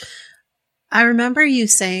remember you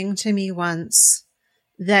saying to me once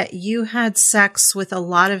that you had sex with a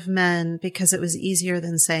lot of men because it was easier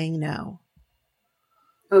than saying no.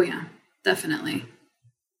 Oh yeah, definitely.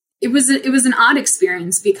 It was an odd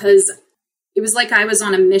experience because it was like I was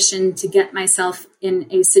on a mission to get myself in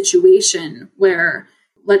a situation where,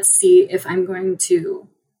 let's see if I'm going to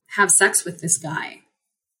have sex with this guy.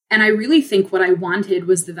 And I really think what I wanted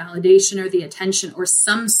was the validation or the attention or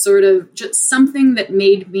some sort of just something that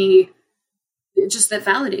made me, just that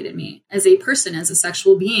validated me as a person, as a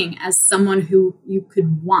sexual being, as someone who you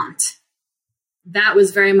could want. That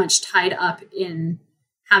was very much tied up in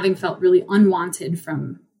having felt really unwanted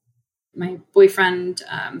from my boyfriend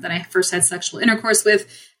that I first had sexual intercourse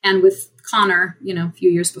with, and with Connor, a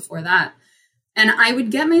few years before that. And I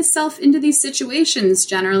would get myself into these situations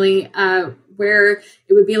generally where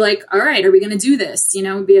it would be like, all right, are we going to do this?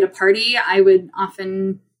 Be at a party. I would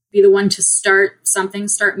often be the one to start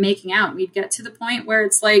making out. We'd get to the point where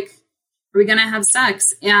it's like, are we going to have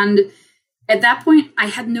sex? And at that point, I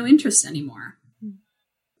had no interest anymore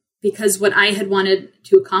because what I had wanted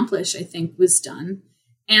to accomplish, I think, was done.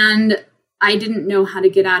 And I didn't know how to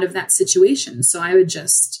get out of that situation. So I would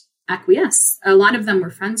just acquiesce. A lot of them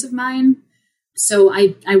were friends of mine. So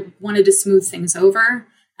I wanted to smooth things over.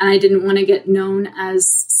 And I didn't want to get known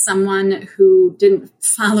as someone who didn't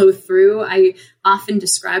follow through. I often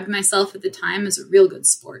described myself at the time as a real good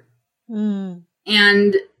sport.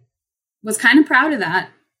 And was kind of proud of that,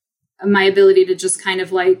 my ability to just kind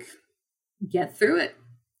of like get through it.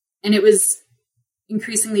 And it was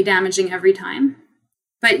increasingly damaging every time.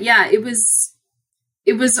 But yeah, it was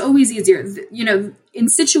always easier. In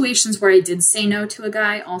situations where I did say no to a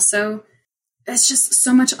guy also, it's just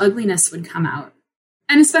so much ugliness would come out.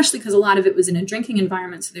 And especially because a lot of it was in a drinking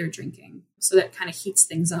environment, so they were drinking. So that kind of heats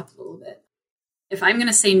things up a little bit. If I'm going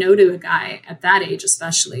to say no to a guy at that age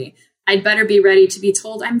especially, I'd better be ready to be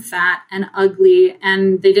told I'm fat and ugly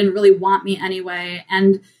and they didn't really want me anyway,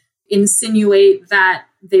 and insinuate that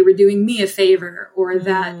they were doing me a favor or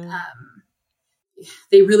that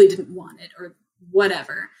they really didn't want it or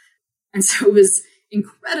whatever. And so it was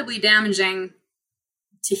incredibly damaging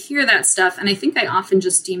to hear that stuff. And I think I often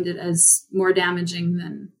just deemed it as more damaging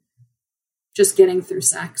than just getting through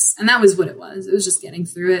sex. And that was what it was. It was just getting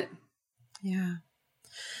through it. Yeah.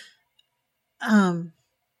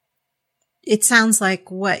 It sounds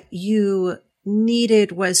like what you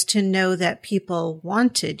needed was to know that people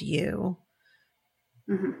wanted you,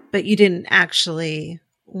 but you didn't actually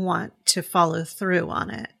want to follow through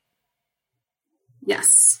on it.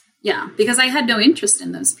 Yes. Yeah. Because I had no interest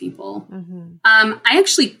in those people. I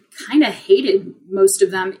actually kind of hated most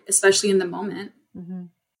of them, especially in the moment.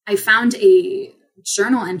 I found a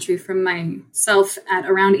journal entry from myself at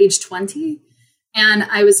around age 20. And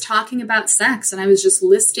I was talking about sex and I was just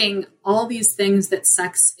listing all these things that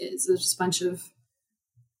sex is. There's just a bunch of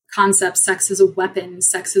concepts. Sex is a weapon.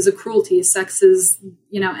 Sex is a cruelty. Sex is,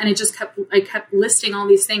 and I kept listing all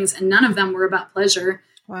these things and none of them were about pleasure.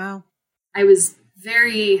 Wow. I was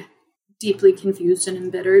very deeply confused and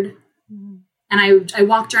embittered. And I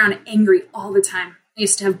walked around angry all the time. I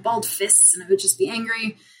used to have balled fists and I would just be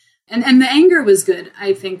angry. And the anger was good.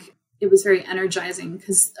 I think it was very energizing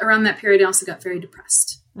because around that period, I also got very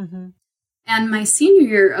depressed. And my senior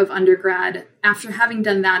year of undergrad, after having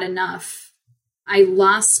done that enough, I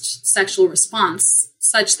lost sexual response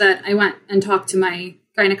such that I went and talked to my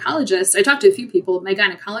gynecologist. I talked to a few people, my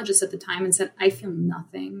gynecologist at the time, and said, I feel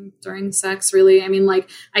nothing during sex, really. I mean,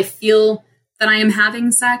 I feel that I am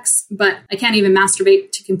having sex, but I can't even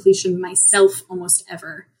masturbate to completion myself almost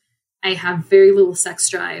ever. I have very little sex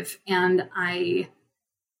drive and I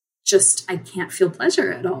can't feel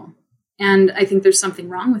pleasure at all. And I think there's something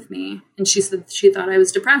wrong with me. And she said she thought I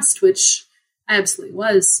was depressed, which I absolutely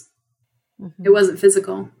was. It wasn't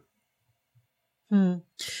physical.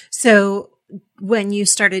 So when you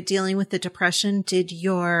started dealing with the depression, did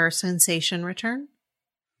your sensation return?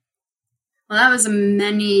 Well, that was a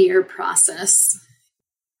many-year process.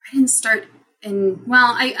 I didn't start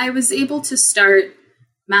I was able to start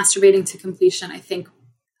masturbating to completion, I think,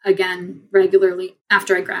 again, regularly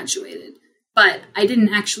after I graduated. But I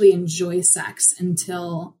didn't actually enjoy sex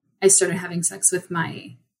until I started having sex with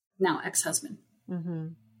my now ex-husband.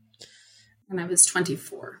 And I was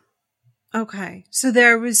 24. Okay. So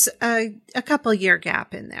there was a couple year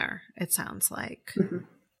gap in there, it sounds like.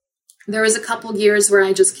 there was a couple years where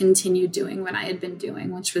I just continued doing what I had been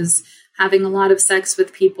doing, which was having a lot of sex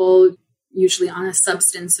with people, usually on a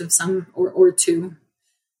substance of some or two,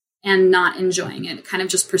 and not enjoying it, kind of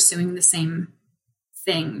just pursuing the same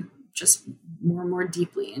thing, just more and more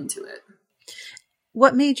deeply into it.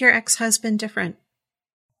 What made your ex-husband different?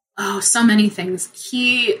 Oh, so many things.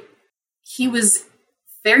 He was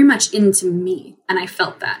very much into me, and I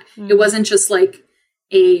felt that. It wasn't just like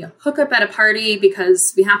a hookup at a party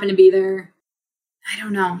because we happened to be there. I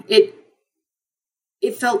don't know.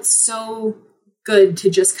 It felt so good to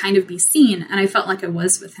just kind of be seen, and I felt like I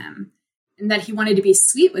was with him, and that he wanted to be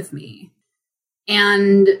sweet with me.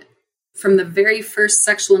 And from the very first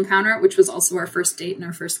sexual encounter, which was also our first date and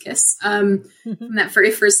our first kiss, from that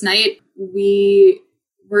very first night, we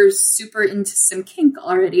were super into some kink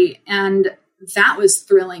already, and that was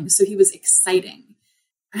thrilling. So he was exciting.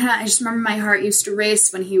 I just remember my heart used to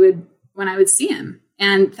race when I would see him,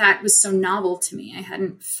 and that was so novel to me. I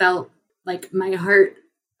hadn't felt like my heart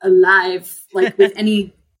alive, like with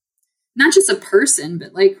any, not just a person,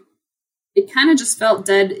 but like it kind of just felt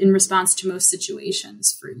dead in response to most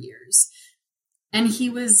situations for years. And he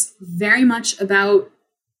was very much about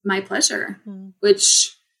my pleasure,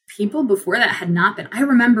 which people before that had not been. I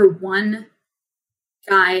remember one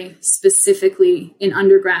guy specifically in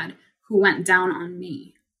undergrad who went down on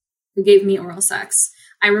me, who gave me oral sex.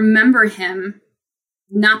 I remember him,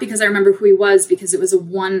 not because I remember who he was, because it was a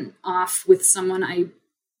one-off with someone I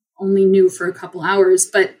only knew for a couple hours,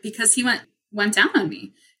 but because he went down on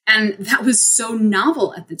me. And that was so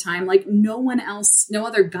novel at the time. Like no one else, no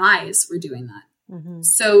other guys were doing that.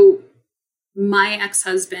 So my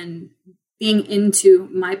ex-husband being into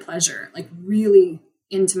my pleasure, like really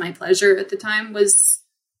into my pleasure at the time,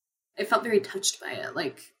 I felt very touched by it.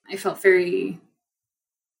 Like I felt very,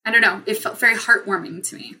 I don't know, it felt very heartwarming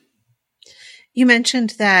to me. You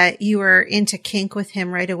mentioned that you were into kink with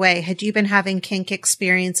him right away. Had you been having kink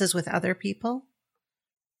experiences with other people?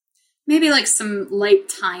 Maybe like some light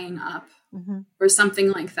tying up or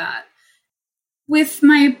something like that. With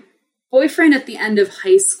my boyfriend at the end of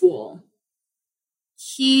high school,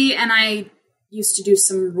 he and I used to do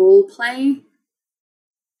some role play.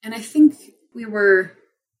 And I think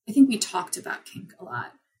we talked about kink a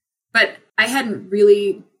lot. But I hadn't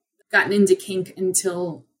really gotten into kink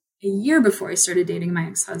until a year before I started dating my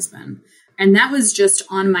ex-husband. And that was just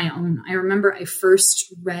on my own. I remember I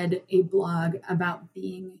first read a blog about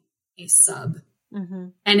being a sub.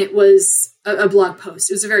 And it was a blog post.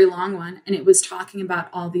 It was a very long one. And it was talking about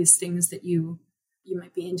all these things that you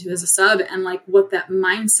might be into as a sub and like what that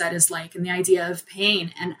mindset is like and the idea of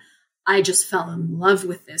pain. And I just fell in love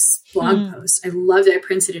with this blog post. I loved it. I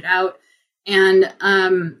printed it out. And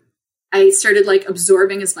I started like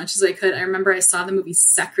absorbing as much as I could. I remember I saw the movie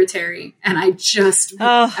Secretary and I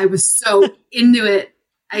was so into it.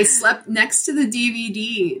 I slept next to the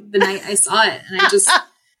DVD the night I saw it. And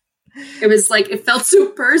it was like, it felt so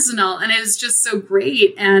personal and it was just so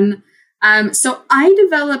great. And so I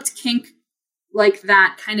developed kink like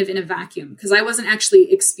that kind of in a vacuum because I wasn't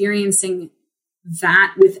actually experiencing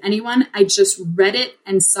that with anyone. I just read it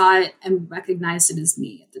and saw it and recognized it as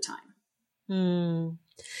me at the time.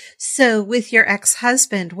 So with your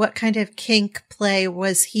ex-husband, what kind of kink play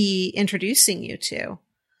was he introducing you to?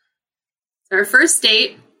 Our first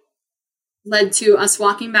date led to us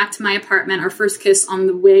walking back to my apartment, our first kiss on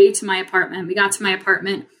the way to my apartment. We got to my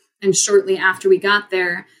apartment, and shortly after we got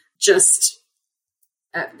there,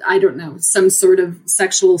 I don't know, some sort of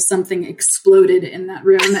sexual something exploded in that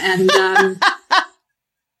room. And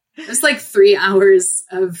it was like 3 hours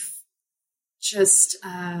of just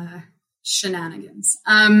shenanigans,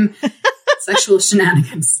 sexual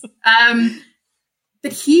shenanigans.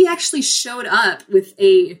 But he actually showed up with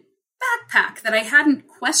a backpack that I hadn't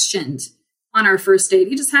questioned on our first date.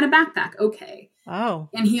 He just had a backpack. Okay. Oh.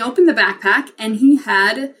 And he opened the backpack and he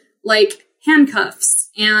had like handcuffs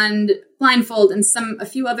and blindfold and a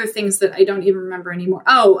few other things that I don't even remember anymore.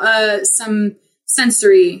 Some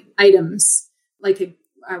sensory items, like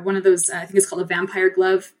one of those, I think it's called a vampire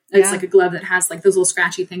glove. It's like a glove that has like those little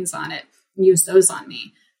scratchy things on it, and used those on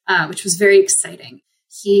me, which was very exciting.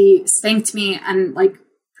 He spanked me and like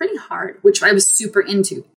pretty hard, which I was super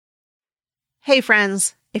into. Hey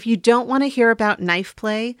friends, if you don't want to hear about knife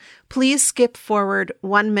play, please skip forward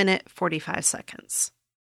 1 minute, 45 seconds.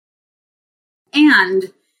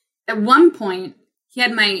 And at one point, he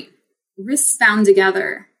had my wrists bound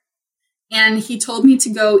together and he told me to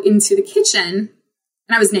go into the kitchen,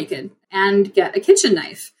 and I was naked, and get a kitchen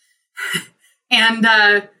knife. And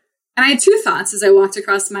I had two thoughts as I walked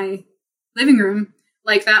across my living room.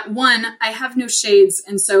 like that. One, I have no shades,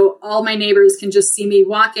 and so all my neighbors can just see me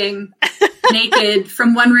walking naked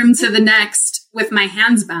from one room to the next with my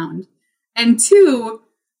hands bound. And two,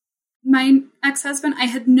 my ex-husband, I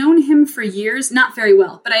had known him for years, not very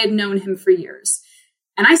well, but I had known him for years.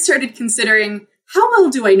 And I started considering, how well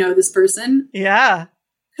do I know this person? Yeah.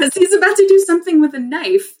 Because he's about to do something with a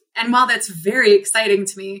knife. And while that's very exciting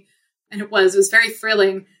to me, and it was very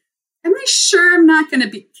thrilling, am I sure I'm not going to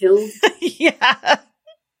be killed? Yeah.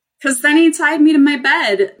 Because then he tied me to my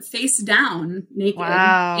bed, face down, naked,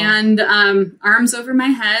 wow. and arms over my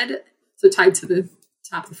head, so tied to the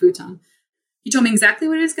top of the futon. He told me exactly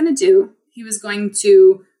what he was going to do. He was going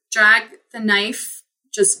to drag the knife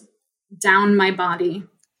just down my body,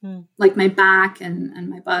 like my back and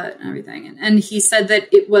my butt and everything. And he said that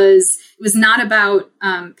it was not about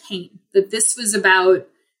pain, that this was about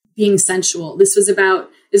being sensual. This is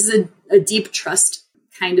a deep trust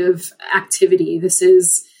kind of activity. This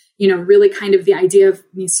is, really kind of the idea of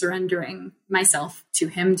me surrendering myself to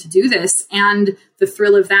him to do this and the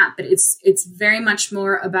thrill of that. But it's very much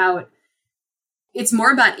more about, it's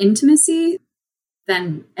more about intimacy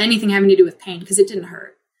than anything having to do with pain, because it didn't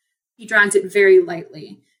hurt. He dragged it very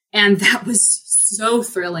lightly. And that was so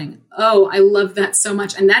thrilling. Oh, I love that so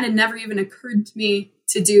much. And that had never even occurred to me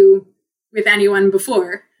to do with anyone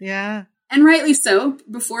before. Yeah. And rightly so.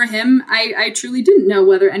 Before him, I truly didn't know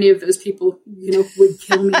whether any of those people, would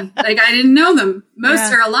kill me. Like, I didn't know them.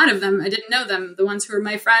 Most or a lot of them, I didn't know them. The ones who were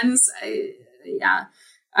my friends,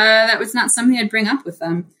 that was not something I'd bring up with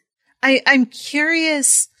them. I'm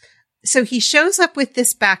curious. So he shows up with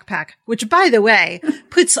this backpack, which, by the way,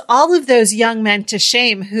 puts all of those young men to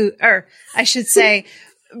shame or I should say,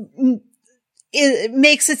 it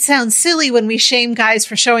makes it sound silly when we shame guys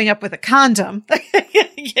for showing up with a condom,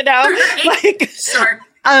 Right. Sure.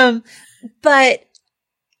 But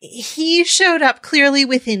he showed up clearly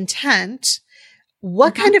with intent.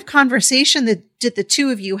 What kind of conversation did the two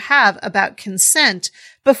of you have about consent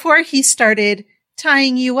before he started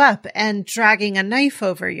tying you up and dragging a knife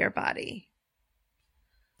over your body?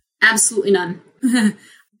 Absolutely none.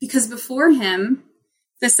 Because before him,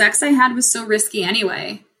 the sex I had was so risky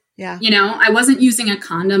anyway. Yeah. I wasn't using a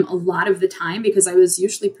condom a lot of the time because I was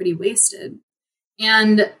usually pretty wasted.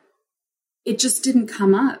 And it just didn't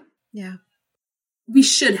come up. Yeah. We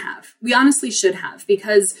honestly should have,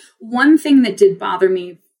 because one thing that did bother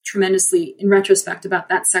me tremendously in retrospect about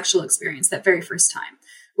that sexual experience, that very first time,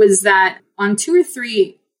 was that on 2 or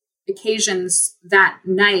 3 occasions that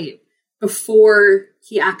night before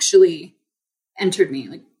he actually entered me,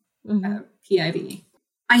 like PIV,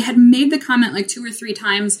 I had made the comment like 2 or 3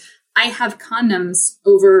 times, I have condoms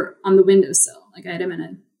over on the windowsill. Like, I had them in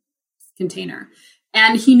a container.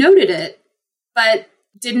 And he noted it, but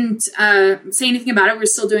didn't say anything about it. We're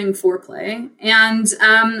still doing foreplay.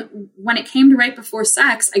 And when it came to right before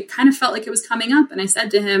sex, I kind of felt like it was coming up. And I said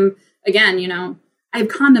to him, again, I have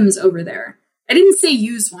condoms over there. I didn't say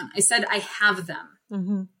use one. I said I have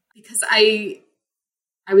them because I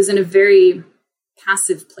was in a very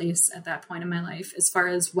passive place at that point in my life as far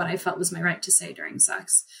as what I felt was my right to say during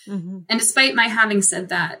sex. And despite my having said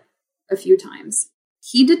that a few times,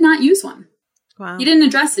 he did not use one. Wow. He didn't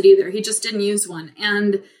address it either. He just didn't use one.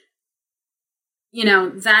 And,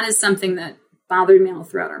 that is something that bothered me all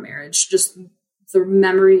throughout our marriage. Just the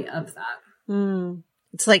memory of that.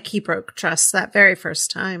 It's like he broke trust that very first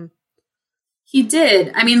time. He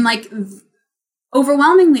did. I mean,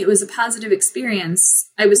 overwhelmingly, it was a positive experience.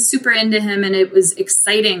 I was super into him and it was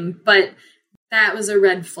exciting, but that was a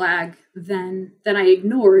red flag then that I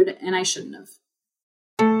ignored, and I shouldn't have.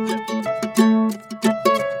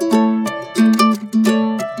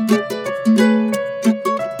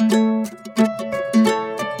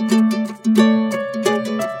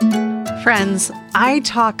 Friends, I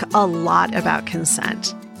talk a lot about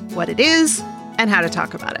consent, what it is, and how to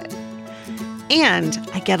talk about it. And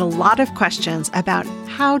I get a lot of questions about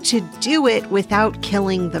how to do it without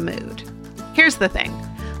killing the mood. Here's the thing.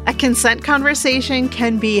 A consent conversation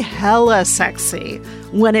can be hella sexy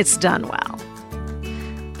when it's done well.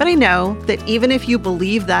 But I know that even if you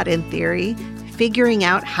believe that in theory, figuring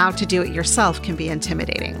out how to do it yourself can be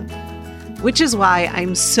intimidating. Which is why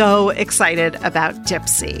I'm so excited about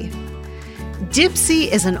Dipsea.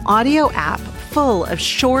 Dipsea is an audio app full of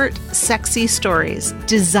short, sexy stories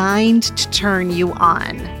designed to turn you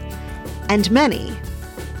on. And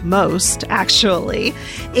most actually,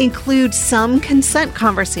 include some consent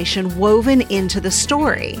conversation woven into the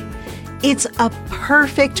story. It's a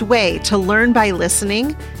perfect way to learn by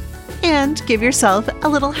listening and give yourself a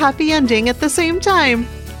little happy ending at the same time.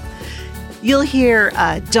 You'll hear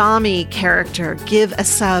a Dommy character give a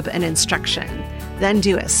sub an instruction. then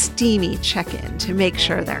do a steamy check-in to make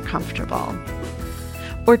sure they're comfortable.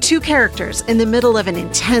 Or two characters in the middle of an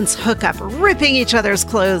intense hookup ripping each other's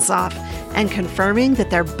clothes off and confirming that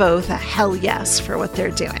they're both a hell yes for what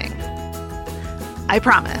they're doing. I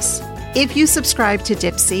promise, if you subscribe to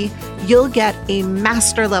Dipsea, you'll get a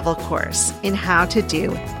master level course in how to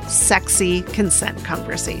do sexy consent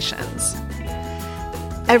conversations.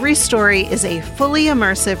 Every story is a fully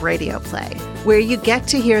immersive radio play where you get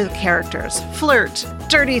to hear the characters flirt,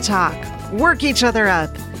 dirty talk, work each other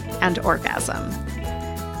up, and orgasm.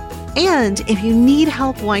 And if you need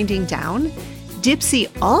help winding down, Dipsea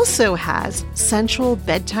also has sensual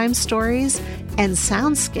bedtime stories and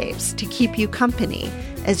soundscapes to keep you company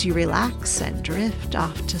as you relax and drift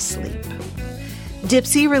off to sleep.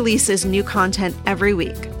 Dipsea releases new content every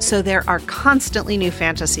week, so there are constantly new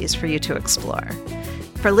fantasies for you to explore.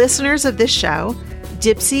 For listeners of this show,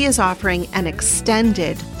 Dipsea is offering an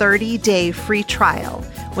extended 30-day free trial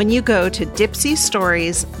when you go to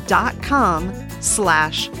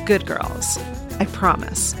dipseastories.com/goodgirls. I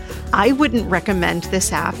promise, I wouldn't recommend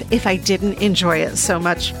this app if I didn't enjoy it so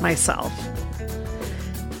much myself.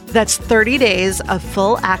 That's 30 days of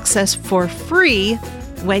full access for free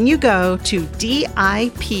when you go to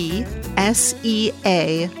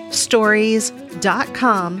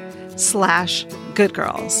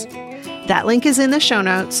dipseastories.com/goodgirls. That link is in the show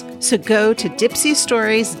notes, so go to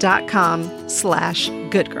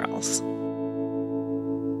dipseastories.com/goodgirls.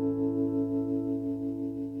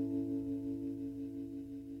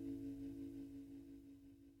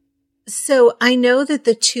 So I know that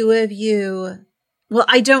the two of you, well,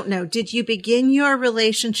 I don't know, did you begin your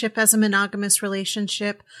relationship as a monogamous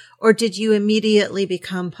relationship, or did you immediately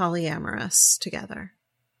become polyamorous together?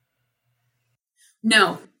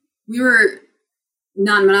 No, we were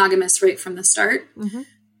non-monogamous right from the start. Mm-hmm.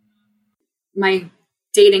 My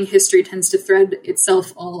dating history tends to thread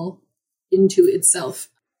itself all into itself.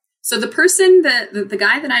 So the person the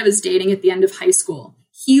guy that I was dating at the end of high school,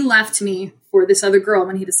 he left me for this other girl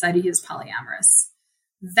when he decided he was polyamorous.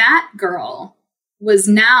 That girl was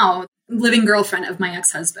now living girlfriend of my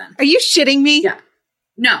ex-husband. Are you shitting me? Yeah.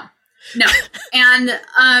 No. And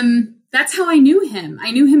that's how I knew him.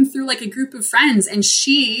 I knew him through like a group of friends, and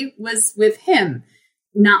she was with him,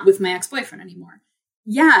 not with my ex-boyfriend anymore.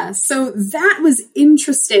 Yeah, so that was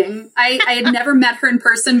interesting. I had never met her in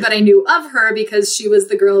person, but I knew of her because she was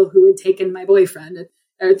the girl who had taken my boyfriend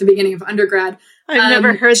at the beginning of undergrad. I've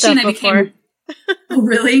never heard that before. Oh,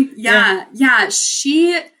 really? Yeah.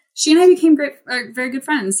 She and I became very good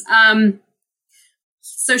friends.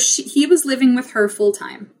 So he was living with her full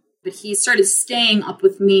time, but he started staying up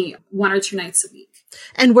with me 1 or 2 nights a week.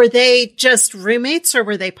 And were they just roommates or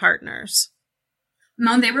were they partners?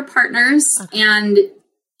 No, they were partners. Okay. And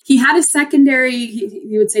he had a secondary,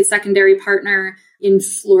 you would say secondary partner in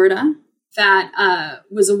Florida that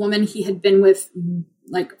was a woman he had been with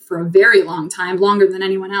like for a very long time, longer than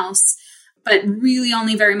anyone else, but really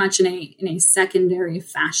only very much in a secondary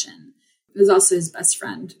fashion. It was also his best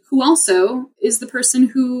friend, who also is the person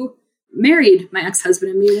who married my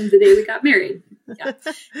ex-husband and me the day we got married. Yeah.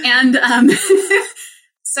 And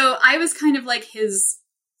so I was kind of like his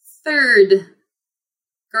third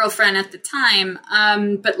girlfriend at the time.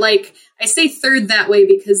 But like I say third that way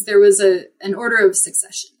because there was an order of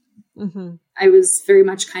succession. Mm-hmm. I was very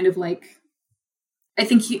much kind of like, I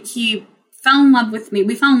think he fell in love with me.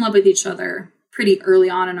 We fell in love with each other pretty early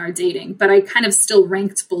on in our dating, but I kind of still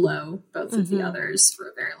ranked below both of the others for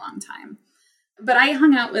a very long time. But I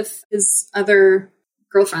hung out with his other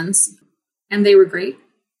girlfriends and they were great.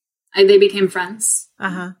 They became friends.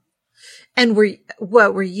 Uh-huh. And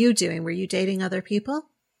what were you doing? Were you dating other people?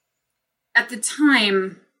 At the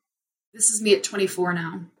time, this is me at 24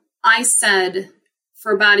 now, I said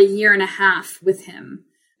for about 1.5 years with him,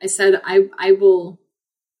 I said, I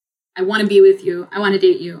want to be with you. I want to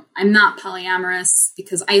date you. I'm not polyamorous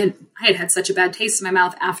because I had such a bad taste in my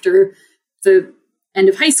mouth after the end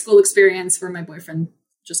of high school experience where my boyfriend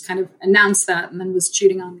just kind of announced that and then was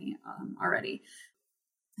cheating on me already.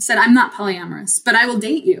 I said, I'm not polyamorous, but I will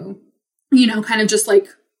date you, kind of just like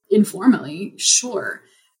informally. Sure.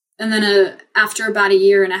 And then after about 1.5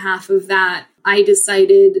 years of that, I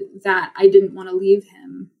decided that I didn't want to leave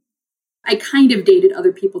him. I kind of dated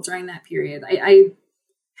other people during that period. I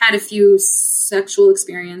had a few sexual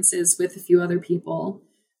experiences with a few other people,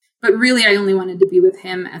 but really I only wanted to be with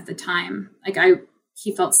him at the time. Like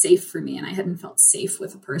he felt safe for me and I hadn't felt safe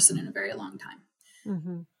with a person in a very long time.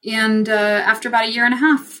 Mm-hmm. And after about 1.5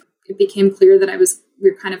 years, it became clear that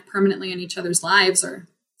we were kind of permanently in each other's lives, or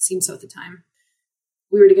seemed so at the time.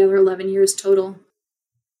 We were together 11 years total.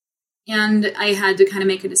 And I had to kind of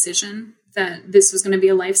make a decision. that this was going to be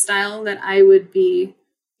a lifestyle that I would be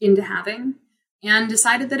into having, and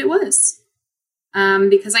decided that it was.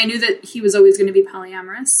 Because I knew that he was always going to be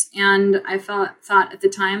polyamorous. And I thought at the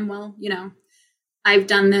time, well, I've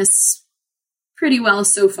done this pretty well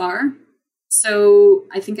so far. So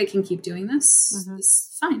I think I can keep doing this. Mm-hmm. This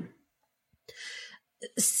is fine.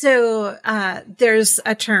 So there's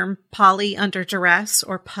a term, poly under duress,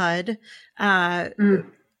 or PUD.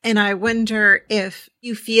 And I wonder if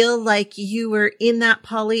you feel like you were in that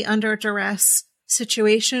poly under duress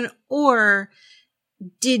situation, or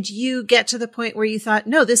did you get to the point where you thought,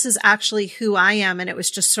 no, this is actually who I am, and it was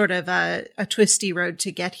just sort of a twisty road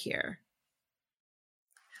to get here?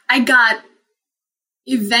 I got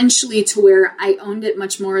eventually to where I owned it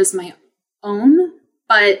much more as my own,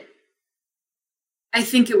 but I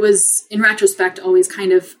think it was, in retrospect, always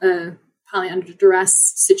kind of a poly under duress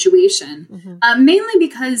situation. Mm-hmm. Mainly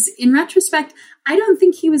because, in retrospect, I don't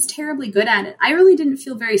think he was terribly good at it. I really didn't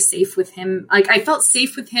feel very safe with him. Like, I felt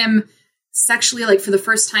safe with him sexually, like, for the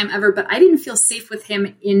first time ever, but I didn't feel safe with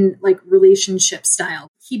him in, like, relationship style.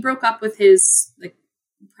 He broke up with his, like,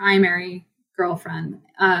 primary girlfriend,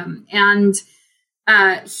 and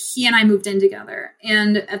he and I moved in together.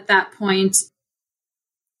 And at that point,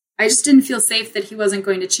 I just didn't feel safe that he wasn't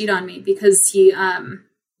going to cheat on me, because he,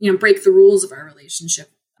 break the rules of our relationship,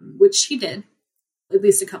 which he did at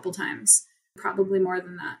least a couple times, probably more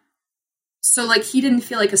than that. So, like, he didn't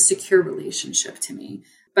feel like a secure relationship to me,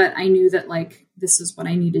 but I knew that, like, this is what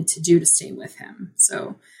I needed to do to stay with him.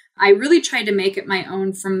 So I really tried to make it my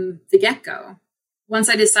own from the get-go. Once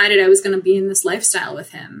I decided I was going to be in this lifestyle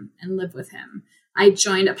with him and live with him, I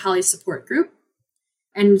joined a poly support group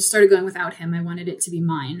and started going without him. I wanted it to be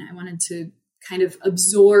mine. I wanted to kind of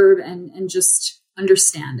absorb and just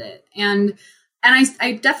understand it. And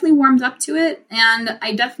I definitely warmed up to it, and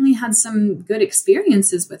I definitely had some good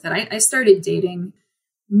experiences with it. I started dating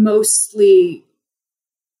mostly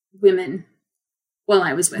women while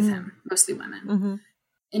I was with him, mostly women. Mm-hmm.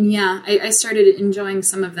 And yeah, I started enjoying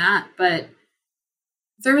some of that, but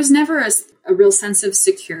there was never a real sense of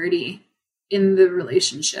security in the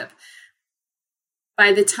relationship.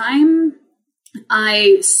 By the time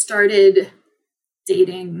I started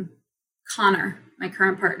dating Connor, my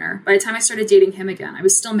current partner, by the time I started dating him again, I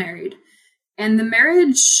was still married. And the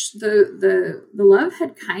marriage, the love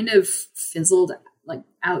had kind of fizzled like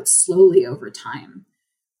out slowly over time.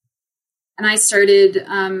 And I started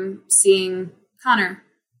seeing Connor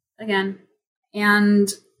again. And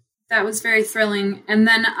that was very thrilling. And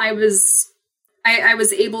then I was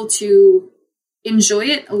able to enjoy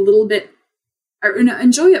it a little bit, or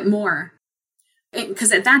enjoy it more.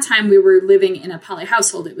 Because at that time we were living in a poly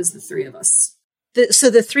household. It was the three of us. So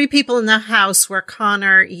the three people in the house were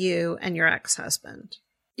Connor, you, and your ex-husband.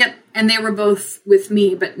 Yep. And they were both with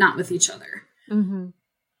me, but not with each other. Mm-hmm.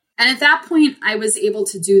 And at that point, I was able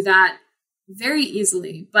to do that very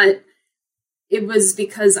easily. But it was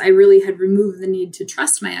because I really had removed the need to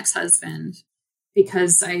trust my ex-husband,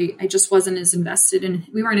 because I just wasn't as invested in,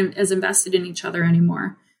 we weren't as invested in each other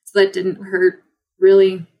anymore. So that didn't hurt,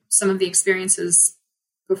 really. Some of the experiences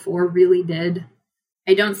before really did.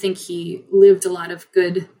 I don't think he lived a lot of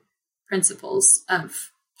good principles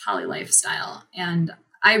of poly lifestyle. And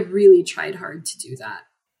I really tried hard to do that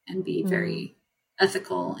and be very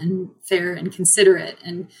ethical and fair and considerate.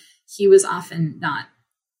 And he was often not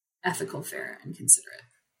ethical, fair, and considerate.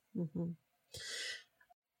 Mm-hmm.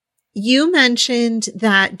 You mentioned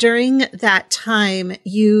that during that time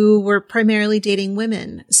you were primarily dating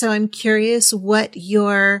women. So I'm curious what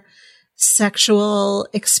your sexual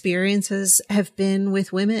experiences have been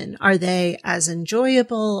with women. Are they as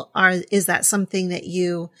enjoyable? Is that something that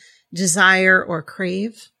you desire or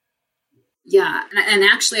crave? Yeah. And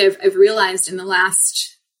actually I've realized in the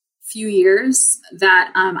last few years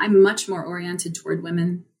that I'm much more oriented toward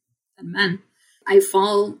women than men. I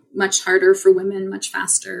fall much harder for women, much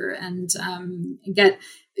faster, and get,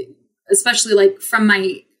 especially like from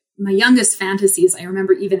my youngest fantasies, I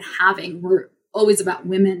remember even having were always about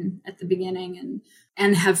women at the beginning,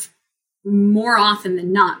 and have more often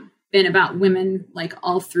than not been about women, like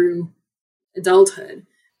all through adulthood.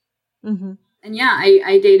 Mm-hmm. And yeah,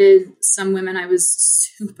 I dated some women I was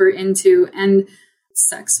super into, and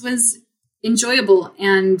sex was enjoyable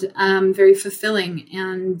and very fulfilling.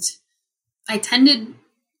 And I tended,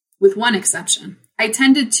 with one exception, I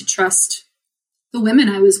tended to trust the women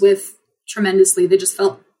I was with tremendously. They just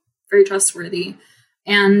felt very trustworthy.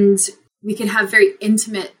 And we could have very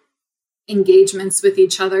intimate engagements with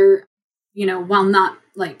each other, while not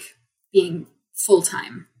like being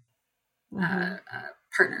full-time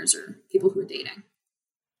partners or people who are dating.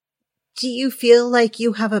 Do you feel like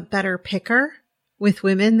you have a better picker with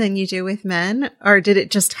women than you do with men, or did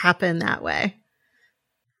it just happen that way?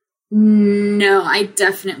 No, I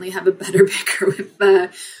definitely have a better picker with women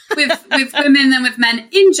than with men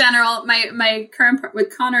in general. My current part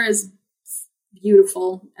with Connor is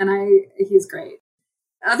beautiful, and he's great.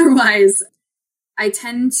 Otherwise, I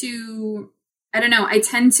tend to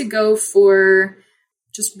go for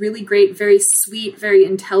just really great, very sweet, very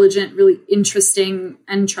intelligent, really interesting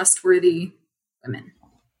and trustworthy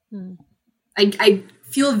women. I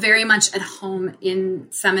feel very much at home in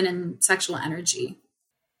feminine sexual energy.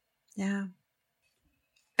 Yeah.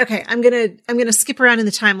 Okay, I'm going to skip around in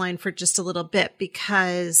the timeline for just a little bit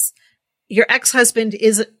because your ex-husband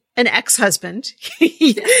is an ex-husband.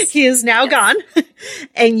 Yes. He is now gone.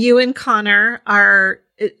 And you and Connor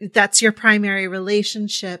that's your primary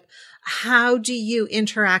relationship. How do you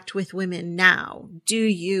interact with women now? Do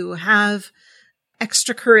you have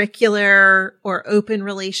extracurricular or open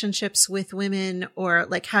relationships with women, or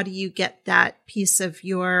like, how do you get that piece of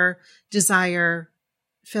your desire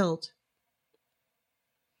filled?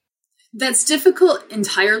 That's difficult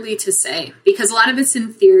entirely to say because a lot of it's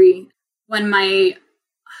in theory. When my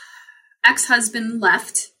ex-husband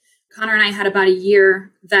left, Connor and I had about a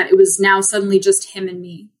year that it was now suddenly just him and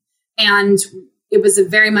me. And it was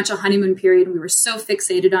very much a honeymoon period. We were so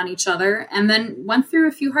fixated on each other and then went through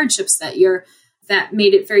a few hardships that year that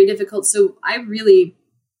made it very difficult. So I really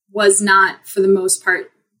was not, for the most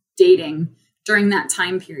part, dating during that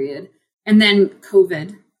time period. And then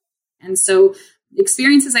COVID. And so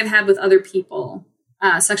experiences I've had with other people,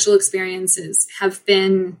 sexual experiences, have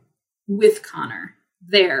been with Connor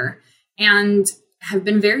there and have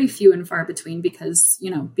been very few and far between because,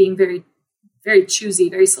 being very, very choosy,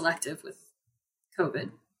 very selective with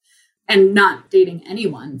COVID and not dating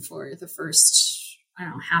anyone for the first,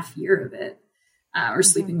 half year of it, or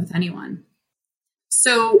sleeping with anyone.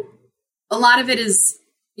 So a lot of it is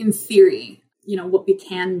in theory, what we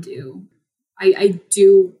can do. I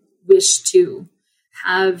do wish to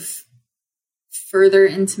have further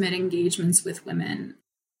intimate engagements with women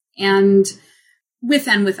and with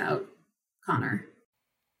and without Connor.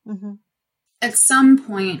 Mm-hmm. At some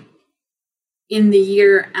point in the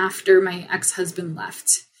year after my ex-husband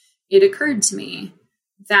left, it occurred to me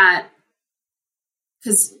that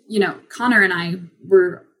because, Connor and I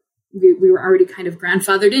were already kind of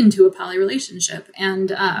grandfathered into a poly relationship. And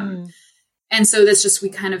so that's just, we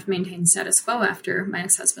kind of maintained status quo after my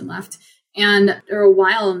ex-husband left. And for a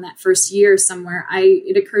while in that first year somewhere,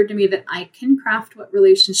 it occurred to me that I can craft what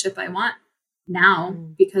relationship I want now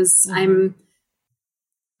because I'm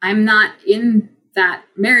not in that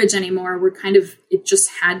marriage anymore. It just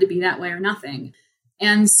had to be that way or nothing.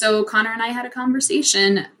 And so Connor and I had a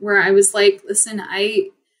conversation where I was like, listen, I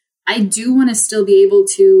do want to still be able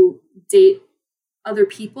to date other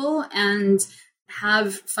people and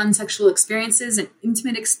have fun sexual experiences and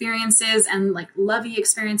intimate experiences and like lovey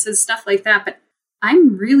experiences, stuff like that. But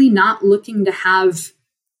I'm really not looking to have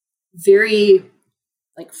very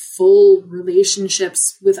like full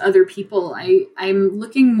relationships with other people. I'm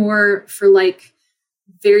looking more for like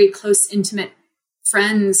very close, intimate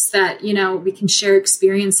friends that, we can share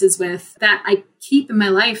experiences with, that I keep in my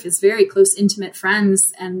life as very close, intimate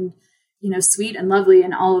friends and, sweet and lovely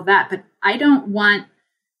and all of that. But I don't want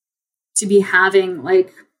to be having I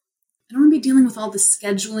don't want to be dealing with all the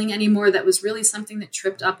scheduling anymore. That was really something that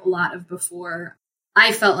tripped up a lot of before.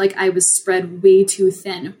 I felt like I was spread way too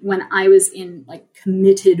thin when I was in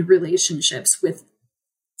committed relationships with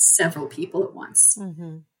several people at once.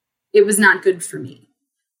 Mm-hmm. It was not good for me.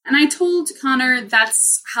 And I told Connor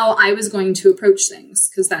that's how I was going to approach things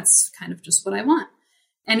because that's kind of just what I want.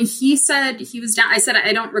 And he said he was down. I said,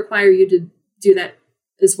 I don't require you to do that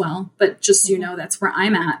as well, but just, that's where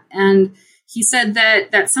I'm at. And he said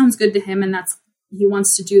that sounds good to him. And he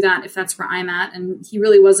wants to do that if that's where I'm at. And he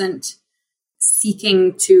really wasn't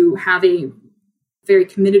seeking to have a very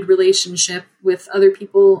committed relationship with other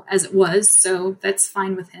people as it was. So that's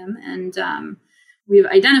fine with him. And, we've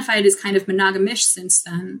identified as kind of monogamish since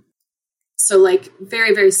then. So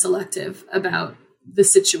very, very selective about the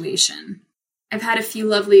situation. I've had a few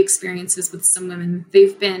lovely experiences with some women.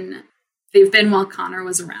 They've been while Connor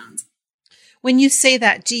was around. When you say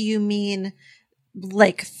that, do you mean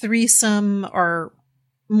like threesome or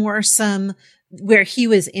moresome where he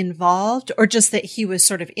was involved, or just that he was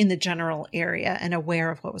sort of in the general area and aware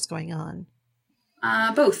of what was going on?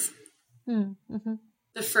 Both. Mm-hmm.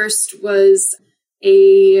 The first was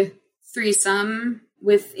a threesome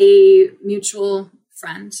with a mutual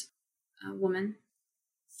friend, a woman.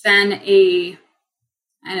 Then a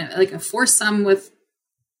foursome with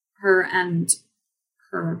her and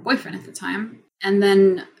her boyfriend at the time. And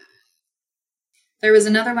then there was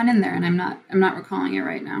another one in there, and I'm not recalling it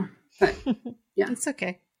right now. But yeah. It's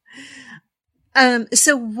okay.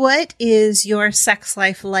 So what is your sex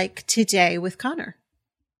life like today with Connor?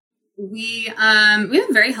 We have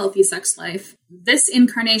a very healthy sex life. This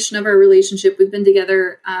incarnation of our relationship, we've been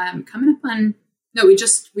together we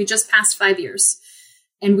just passed 5 years.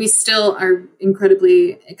 And we still are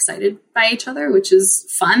incredibly excited by each other, which is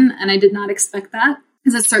fun. And I did not expect that,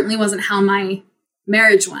 because it certainly wasn't how my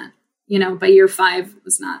marriage went. By year 5, it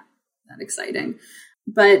was not that exciting.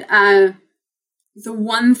 But the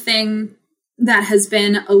one thing that has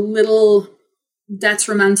been a little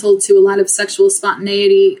detrimental to a lot of sexual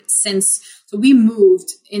spontaneity so we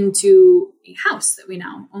moved into a house that we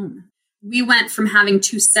now own. We went from having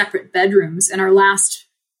 2 separate bedrooms in our last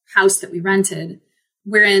house that we rented,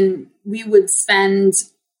 wherein we would spend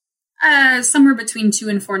somewhere between 2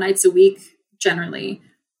 and 4 nights a week, generally,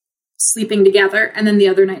 sleeping together, and then the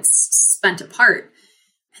other nights spent apart.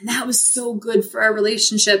 And that was so good for our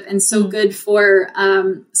relationship and so good for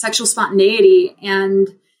sexual spontaneity. And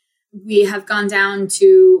we have gone down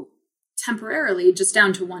to temporarily just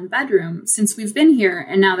down to 1 bedroom since we've been here.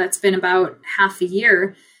 And now that's been about half a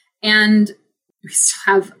year. And we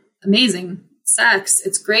still have amazing sex.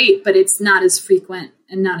 It's great, but it's not as frequent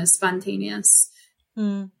and not as spontaneous.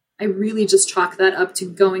 I really just chalk that up to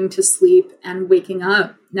going to sleep and waking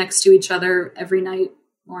up next to each other every night,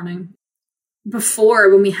 morning.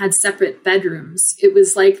 Before, when we had separate bedrooms, it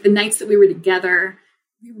was like the nights that we were together,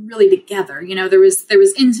 we were really together. There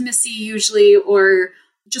was intimacy usually, or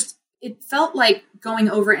just, it felt like going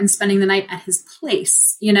over and spending the night at his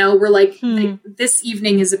place. We're like, this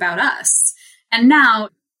evening is about us. And now,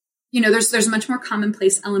 there's a much more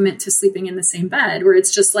commonplace element to sleeping in the same bed, where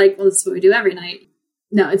it's just like, well, this is what we do every night.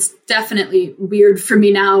 No, it's definitely weird for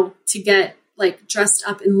me now to get like dressed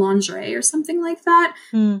up in lingerie or something like that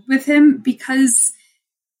with him, because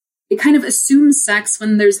it kind of assumes sex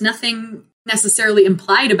when there's nothing necessarily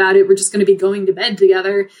implied about it. We're just going to be going to bed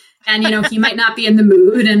together, and, he might not be in the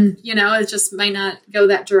mood, and, it just might not go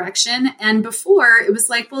that direction. And before, it was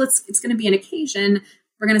like, well, it's going to be an occasion.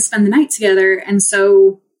 We're going to spend the night together. And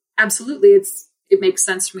so absolutely, it makes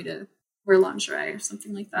sense for me to wear lingerie or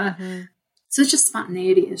something like that. So it's just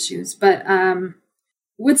spontaneity issues. But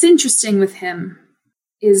what's interesting with him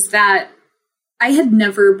is that I had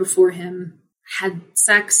never before him had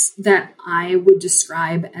sex that I would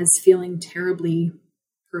describe as feeling terribly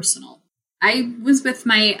personal. I was with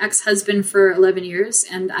my ex-husband for 11 years,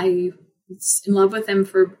 and I was in love with him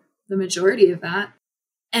for the majority of that.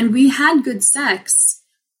 And we had good sex,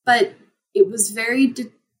 but it was very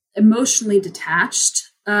emotionally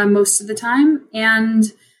detached most of the time.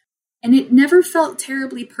 And it never felt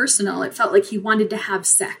terribly personal. It felt like he wanted to have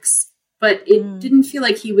sex, but it didn't feel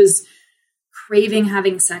like he was craving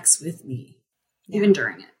having sex with me, even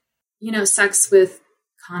during it. Sex with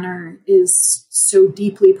Connor is so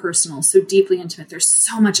deeply personal, so deeply intimate. There's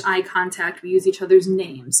so much eye contact. We use each other's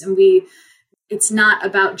names, and it's not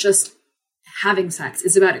about just having sex.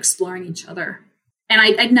 It's about exploring each other. And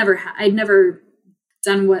I'd never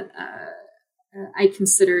done what I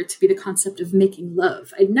consider to be the concept of making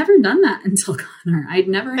love. I'd never done that until Connor. I'd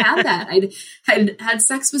never had that. I'd had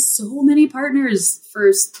sex with so many partners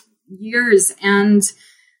for years, and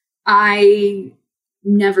I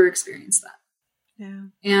never experienced that. Yeah.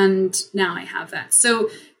 And now I have that. So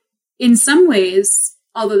in some ways,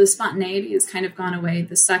 although the spontaneity has kind of gone away,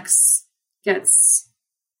 the sex gets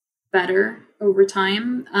better over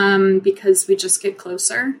time because we just get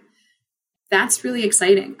closer. That's really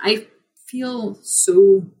exciting. I feel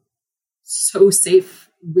so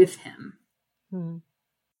safe with him,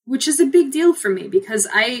 which is a big deal for me, because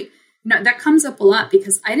that comes up a lot,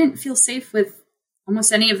 because I didn't feel safe with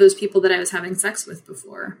almost any of those people that I was having sex with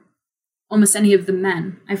before. Almost any of the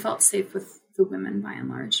men. I felt safe with the women by and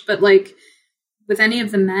large, but like with any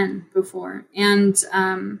of the men before. And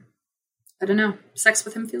I don't know, sex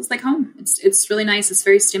with him feels like home. It's really nice. It's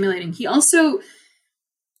very stimulating. He also,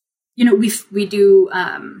 we do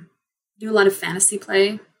a lot of fantasy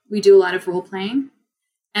play. We do a lot of role playing.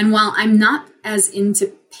 And while I'm not as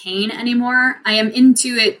into pain anymore, I am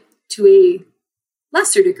into it to a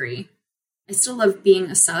lesser degree. I still love being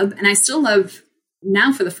a sub, and I still love,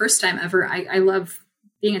 now for the first time ever, I love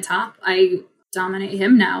being a top. I dominate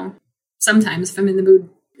him now, sometimes if I'm in the mood,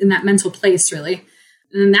 in that mental place, really.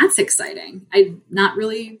 And that's exciting. I'd not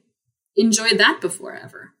really enjoyed that before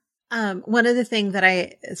ever. One of the things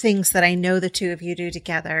that I know the two of you do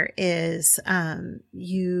together is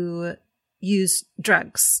you use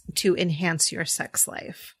drugs to enhance your sex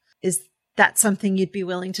life. Is that something you'd be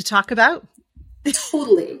willing to talk about?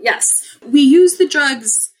 Totally. Yes. We use the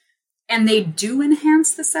drugs and they do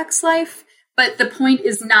enhance the sex life, but the point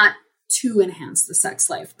is not to enhance the sex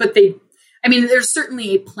life, but there's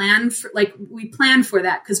certainly a plan for, like, we plan for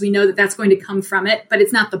that because we know that that's going to come from it, but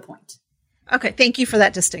it's not the point. Okay. Thank you for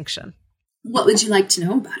that distinction. What would you like to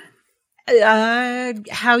know about it?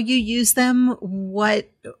 How you use them, what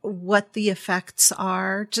the effects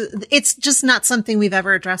are. It's just not something we've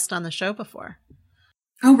ever addressed on the show before.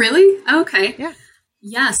 Oh, really? Okay. Yeah.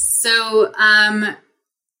 Yes. So,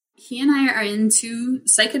 he and I are into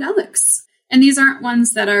psychedelics, and these aren't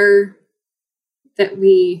ones that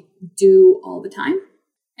we do all the time.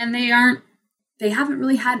 And they haven't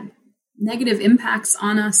really had negative impacts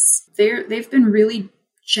on us. They've been really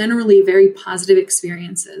generally very positive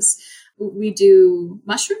experiences. We do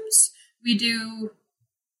mushrooms, we do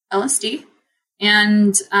LSD,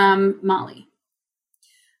 and Molly.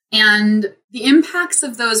 And the impacts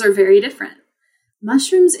of those are very different.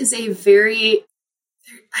 Mushrooms is a very,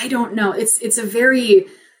 I don't know, it's a very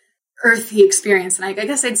earthy experience. And I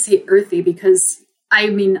guess I'd say earthy because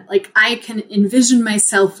I can envision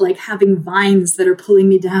myself like having vines that are pulling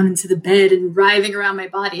me down into the bed and writhing around my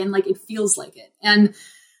body, and like it feels like it. And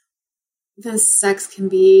the sex can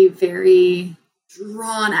be very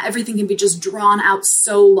drawn, everything can be just drawn out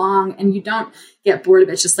so long, and you don't get bored of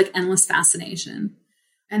it. It's just like endless fascination.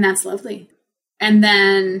 And that's lovely. And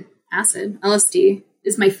then acid, LSD,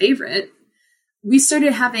 is my favorite. We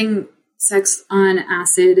started having sex on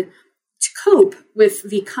acid to cope with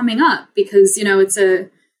the coming up because, it's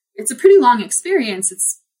a pretty long experience.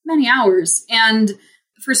 It's many hours. And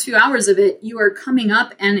the first few hours of it, you are coming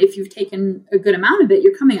up. And if you've taken a good amount of it,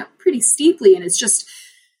 you're coming up pretty steeply. And it's just,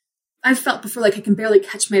 I've felt before like I can barely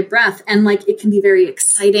catch my breath. And like it can be very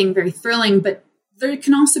exciting, very thrilling, but there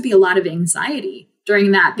can also be a lot of anxiety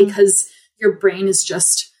during that because your brain is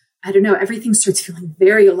just, I don't know, everything starts feeling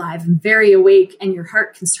very alive and very awake, and your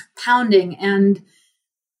heart can start pounding. And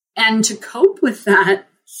to cope with that,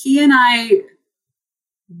 he and I,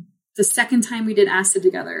 the second time we did acid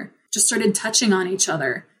together, just started touching on each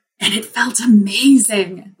other, and it felt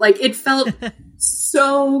amazing. Like it felt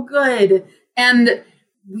so good. And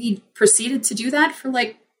we proceeded to do that for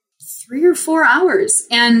like 3 or 4 hours.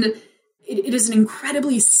 And it is an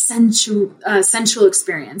incredibly sensual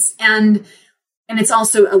experience. And it's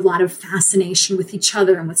also a lot of fascination with each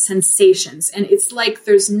other and with sensations. And it's like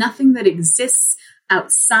there's nothing that exists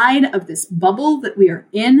outside of this bubble that we are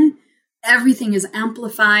in. Everything is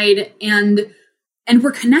amplified and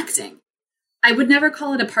we're connecting. I would never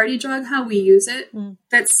call it a party drug, how we use it.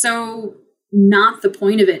 That's so not the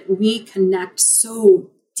point of it. We connect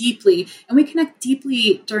so deeply, and we connect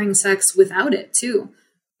deeply during sex without it too.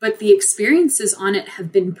 But the experiences on it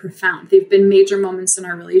have been profound. They've been major moments in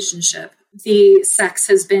our relationship. The sex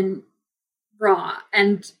has been raw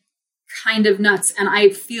and kind of nuts. And I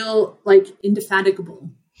feel like indefatigable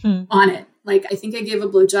on it. Like, I think I gave a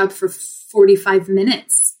blowjob for 45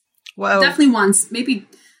 minutes. Whoa. Definitely once, maybe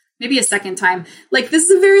a second time. Like, this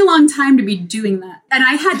is a very long time to be doing that. And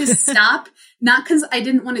I had to stop, not because I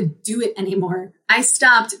didn't want to do it anymore. I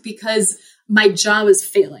stopped because my jaw was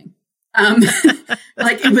failing.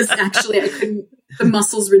 Like it was actually, I couldn't, the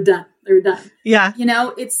muscles were done. They were done. Yeah.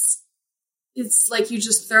 It's like you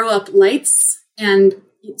just throw up lights, and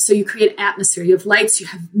so you create atmosphere. You have lights, you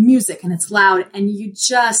have music, and it's loud, and you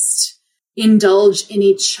just indulge in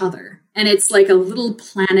each other. And it's like a little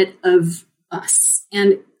planet of us.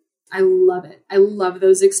 And I love it. I love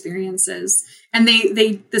those experiences. And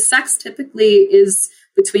the sex typically is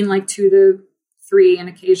between like 2 to 3 and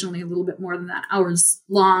occasionally a little bit more than that hours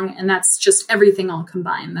long. And that's just everything all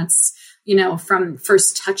combined. That's, from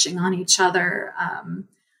first touching on each other.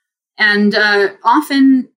 And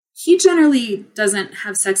often he generally doesn't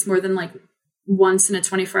have sex more than like once in a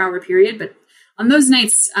 24-hour period. But on those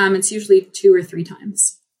nights, it's usually 2 or 3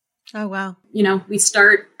 times. Oh, wow. We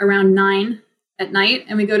start around 9 at night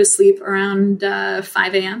and we go to sleep around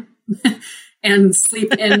 5 a.m. and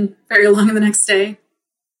sleep in very long the next day.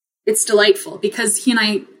 It's delightful because he and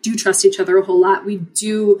I do trust each other a whole lot. We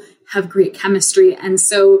do have great chemistry. And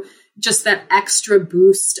so just that extra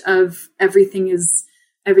boost of everything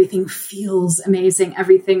feels amazing.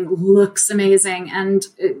 Everything looks amazing. And,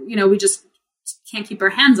 we just can't keep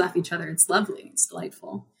our hands off each other. It's lovely. It's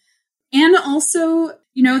delightful. And also,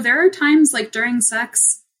 there are times like during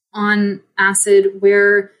sex on acid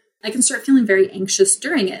where I can start feeling very anxious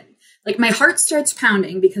during it. Like my heart starts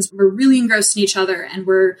pounding because we're really engrossed in each other and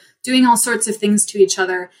we're doing all sorts of things to each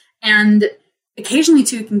other. And occasionally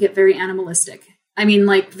too, it can get very animalistic. I mean,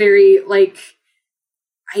 like very, like,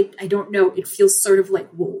 I don't know. It feels sort of like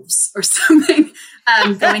wolves or something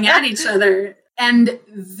going at each other. And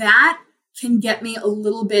that can get me a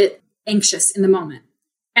little bit anxious in the moment.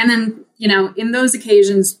 And then, in those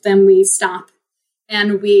occasions, then we stop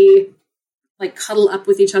and we like cuddle up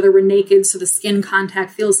with each other. We're naked, so the skin contact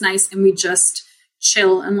feels nice, and we just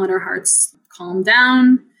chill and let our hearts calm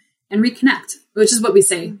down and reconnect, which is what we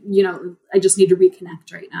say, I just need to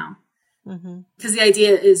reconnect right now. Because the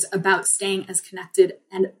idea is about staying as connected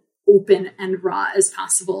and open and raw as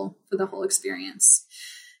possible for the whole experience.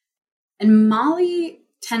 And Molly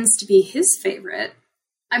tends to be his favorite.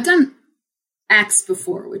 I've done X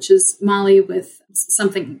before, which is Molly with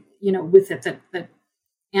something, with it that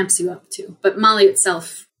amps you up too. But Molly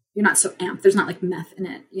itself, you're not so amped. There's not like meth in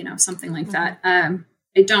it, something like that.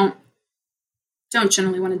 I don't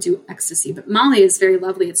generally want to do ecstasy, but Molly is very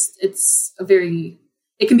lovely. It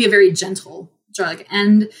can be a very gentle drug.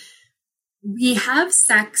 And we have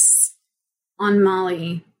sex on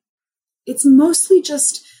Molly. It's mostly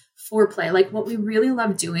just foreplay. Like what we really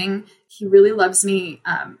love doing, he really loves me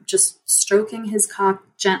just stroking his cock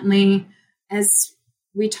gently as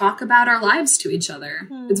we talk about our lives to each other.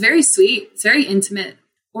 It's very sweet. It's very intimate.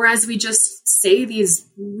 Or as we just say these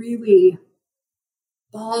really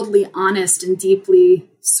baldly honest and deeply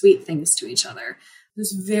sweet things to each other.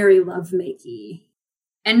 It's very love-makey.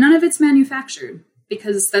 And none of it's manufactured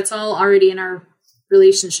because that's all already in our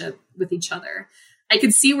relationship with each other. I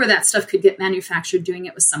could see where that stuff could get manufactured doing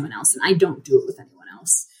it with someone else, and I don't do it with anyone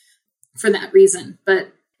else for that reason.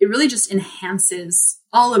 But it really just enhances,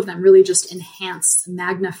 all of them really just enhance,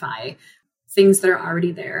 magnify things that are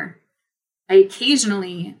already there. I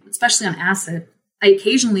occasionally, especially on acid,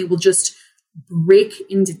 will just break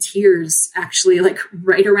into tears, actually, like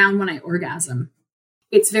right around when I orgasm.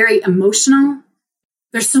 It's very emotional.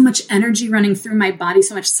 There's so much energy running through my body,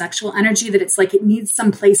 so much sexual energy that it's like it needs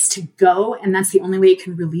some place to go. And that's the only way it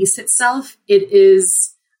can release itself.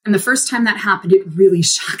 And the first time that happened, it really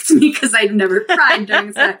shocked me because I'd never cried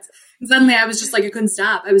during sex. And suddenly I was just like, I couldn't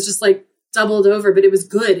stop. I was just like doubled over, but it was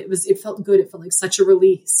good. It felt good. It felt like such a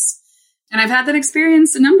release. And I've had that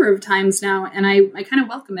experience a number of times now, and I kind of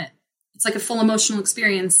welcome it. It's like a full emotional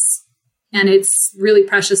experience, and it's really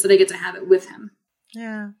precious that I get to have it with him.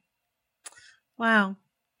 Yeah. Wow.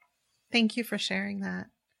 Thank you for sharing that.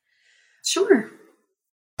 Sure.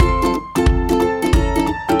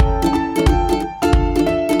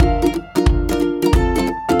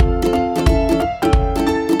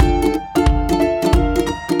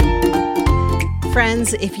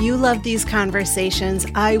 Friends, if you love these conversations,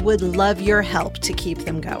 I would love your help to keep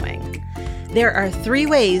them going. There are 3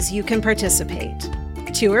 ways you can participate.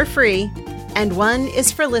 2 are free, and 1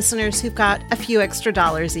 is for listeners who've got a few extra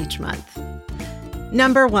dollars each month.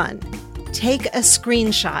 Number 1, take a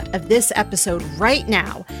screenshot of this episode right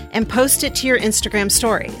now and post it to your Instagram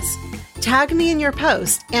stories. Tag me in your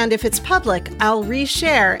post, and if it's public, I'll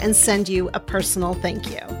reshare and send you a personal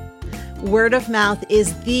thank you. Word of mouth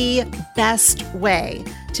is the best way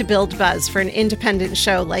to build buzz for an independent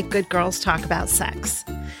show like Good Girls Talk About Sex.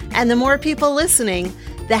 And the more people listening,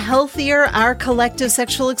 the healthier our collective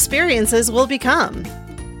sexual experiences will become.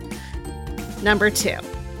 Number 2,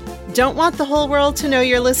 don't want the whole world to know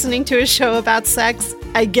you're listening to a show about sex?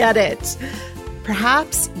 I get it.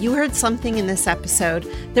 Perhaps you heard something in this episode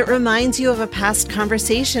that reminds you of a past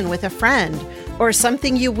conversation with a friend or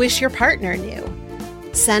something you wish your partner knew.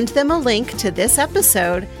 Send them a link to this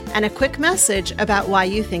episode and a quick message about why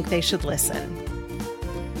you think they should listen.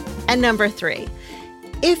 And number 3,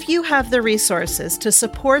 if you have the resources to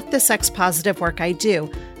support the sex-positive work I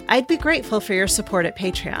do, I'd be grateful for your support at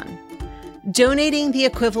Patreon. Donating the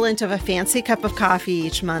equivalent of a fancy cup of coffee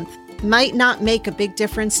each month might not make a big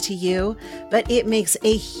difference to you, but it makes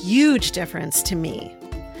a huge difference to me.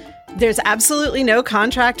 There's absolutely no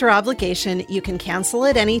contract or obligation. You can cancel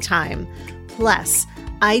at any time. Plus,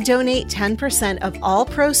 I donate 10% of all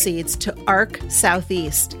proceeds to ARC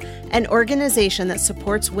Southeast, an organization that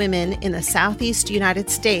supports women in the Southeast United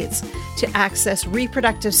States to access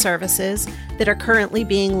reproductive services that are currently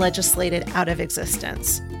being legislated out of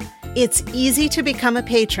existence. It's easy to become a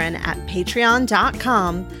patron at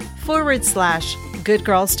patreon.com/Good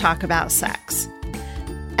Girls Talk About Sex.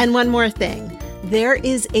 And one more thing. There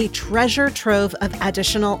is a treasure trove of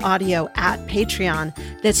additional audio at Patreon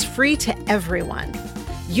that's free to everyone.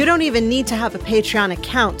 You don't even need to have a Patreon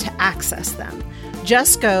account to access them.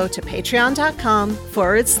 Just go to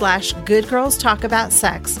patreon.com/Good Girls Talk About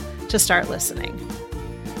Sex to start listening.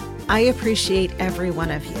 I appreciate every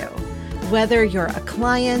one of you, whether you're a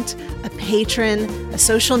client, a patron, a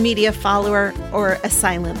social media follower, or a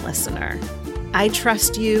silent listener. I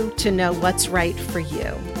trust you to know what's right for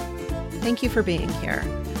you. Thank you for being here.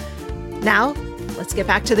 Now, let's get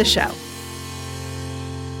back to the show.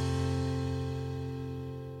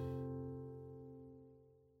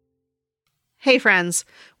 Hey friends,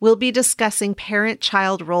 we'll be discussing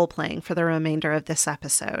parent-child role-playing for the remainder of this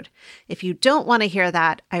episode. If you don't want to hear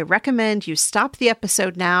that, I recommend you stop the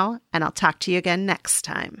episode now, and I'll talk to you again next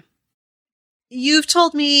time. You've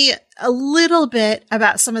told me a little bit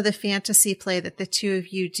about some of the fantasy play that the two of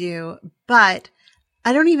you do, but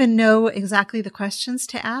I don't even know exactly the questions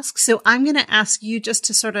to ask. So I'm going to ask you just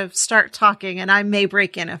to sort of start talking, and I may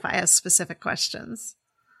break in if I ask specific questions.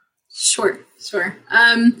 Sure.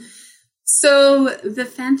 So the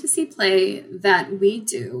fantasy play that we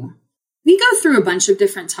do, we go through a bunch of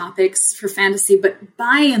different topics for fantasy, but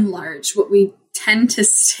by and large, what we tend to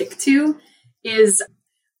stick to is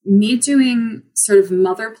me doing sort of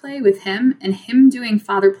mother play with him and him doing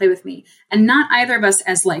father play with me. And not either of us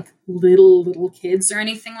as like little kids or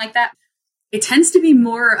anything like that. It tends to be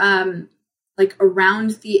more like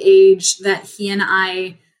around the age that he and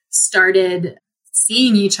I started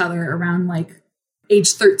seeing each other, around like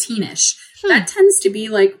age 13-ish. That tends to be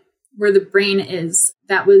like where the brain is.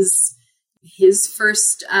 That was his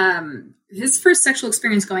first sexual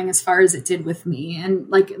experience going as far as it did with me. And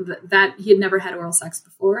like that he had never had oral sex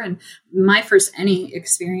before, and my first any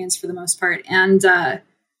experience for the most part. And I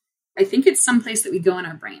think it's someplace that we go in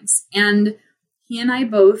our brains. And he and I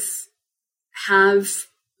both have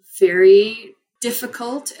very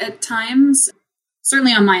difficult at times,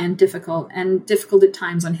 certainly on my end, difficult at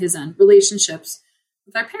times on his end, relationships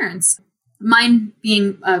with our parents. Mine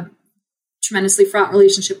being a tremendously fraught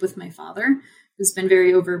relationship with my father, who's been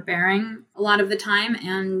very overbearing a lot of the time,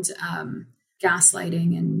 and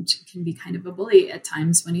gaslighting, and can be kind of a bully at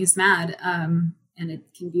times when he's mad. And it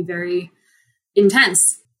can be very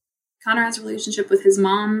intense. Connor has a relationship with his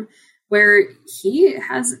mom where he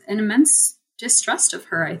has an immense distrust of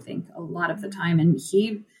her, I think, a lot of the time. And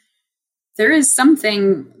there is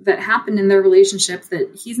something that happened in their relationship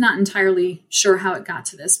that he's not entirely sure how it got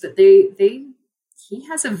to this, but he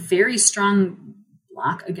has a very strong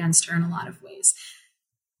block against her in a lot of ways.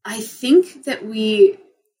 I think that we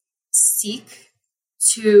seek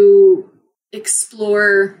to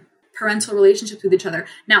explore parental relationships with each other.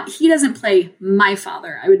 Now, he doesn't play my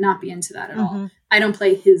father. I would not be into that at all. I don't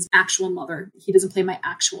play his actual mother. He doesn't play my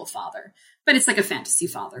actual father, but it's like a fantasy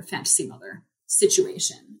father, fantasy mother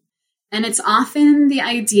situation. And it's often the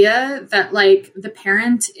idea that like the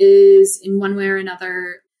parent is in one way or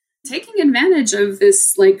another taking advantage of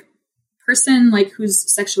this like person like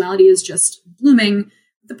whose sexuality is just blooming.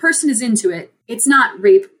 The person is into it. It's not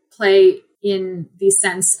rape play in the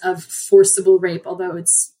sense of forcible rape, although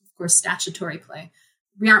it's of course statutory play.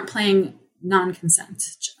 We aren't playing non-consent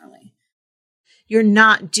generally. You're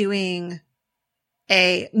not doing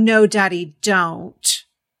a no daddy don't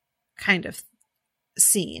kind of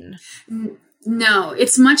scene. No,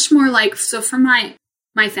 it's much more like, so for my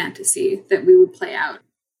fantasy that we would play out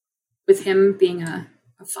with him being a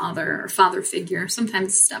father or father figure,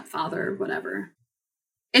 sometimes stepfather or whatever.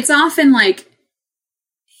 It's often like,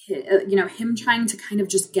 him trying to kind of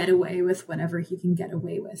just get away with whatever he can get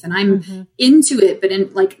away with. And I'm into it, but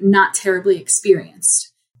in like not terribly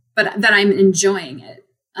experienced, but that I'm enjoying it.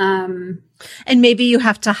 And maybe you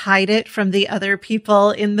have to hide it from the other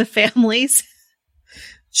people in the families.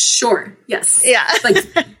 Sure. Yes. Yeah.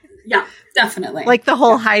 Yeah, definitely. Like the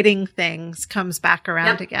whole hiding things comes back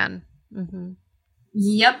around again.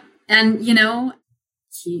 Yep. And,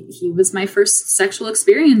 he was my first sexual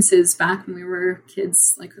experiences back when we were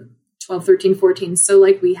kids, like 12, 13, 14. So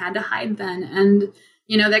like we had to hide then. And,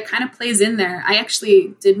 that kind of plays in there. I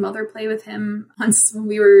actually did mother play with him once when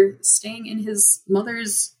we were staying in his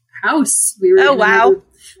mother's house. We were. Oh, wow.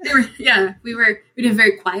 We did it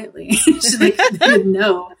very quietly. She didn't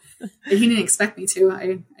know. And he didn't expect me to.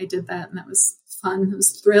 I did that, and that was fun. It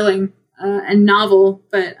was thrilling and novel.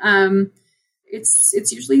 But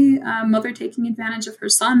it's usually a mother taking advantage of her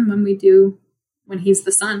son when he's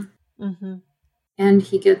the son. And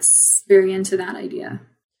he gets very into that idea.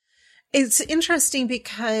 It's interesting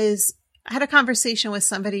because I had a conversation with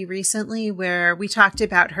somebody recently where we talked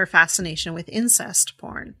about her fascination with incest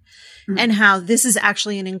porn and how this is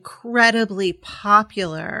actually an incredibly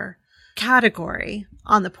popular category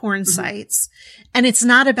on the porn sites. And it's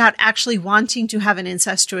not about actually wanting to have an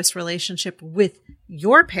incestuous relationship with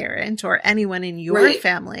your parent or anyone in your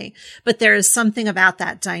family, but there is something about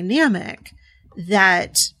that dynamic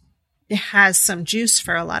that has some juice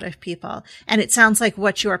for a lot of people. And it sounds like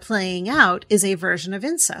what you're playing out is a version of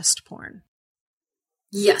incest porn.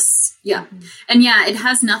 Yes. Yeah. And yeah, it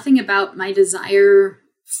has nothing about my desire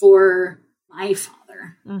for my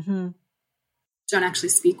father. Don't actually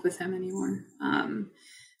speak with him anymore.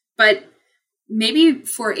 But maybe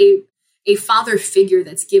for a father figure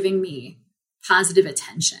that's giving me positive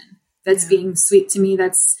attention. that's being sweet to me,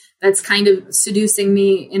 that's kind of seducing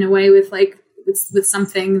me in a way with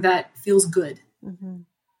something that feels good. Mm-hmm.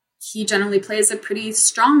 He generally plays a pretty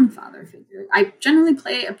strong father figure. I generally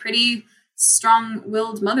play a pretty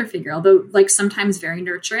strong-willed mother figure, although sometimes very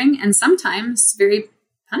nurturing and sometimes very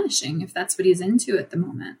punishing if that's what he's into at the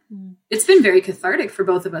moment. Mm. It's been very cathartic for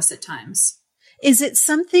both of us at times. Is it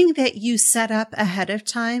something that you set up ahead of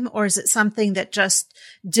time, or is it something that just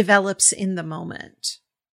develops in the moment?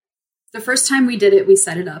 The first time we did it, we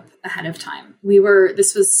set it up ahead of time.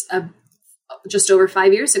 This was just over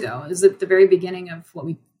 5 years ago. It was at the very beginning of what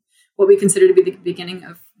we consider to be the beginning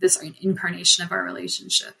of this incarnation of our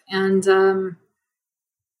relationship. And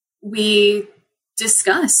we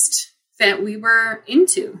discussed that we were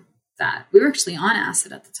into that. We were actually on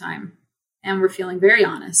acid at the time, and we're feeling very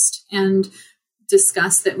honest, and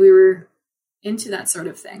discussed that we were into that sort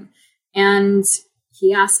of thing. And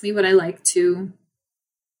he asked me would I like to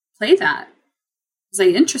play that? Was I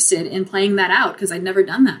interested in playing that out? Because I'd never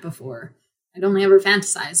done that before. I'd only ever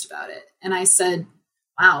fantasized about it. And I said,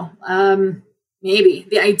 wow, maybe.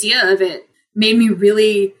 The idea of it made me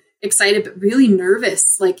really excited, but really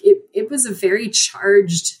nervous. It was a very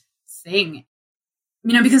charged thing,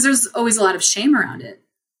 because there's always a lot of shame around it.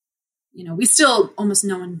 We still, almost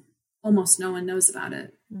no one knows about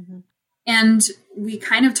it. Mm-hmm. And we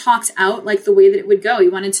kind of talked out the way that it would go. He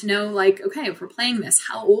wanted to know okay, if we're playing this,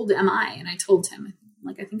 how old am I? And I told him,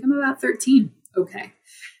 I think I'm about 13. Okay.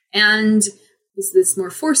 And is this more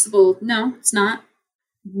forcible? No, it's not.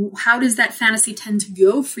 How does that fantasy tend to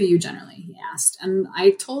go for you generally? He asked. And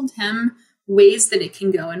I told him ways that it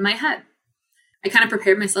can go in my head. I kind of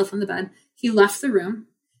prepared myself on the bed. He left the room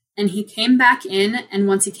and he came back in. And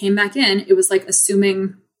once he came back in, it was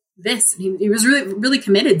assuming this. And he was really, really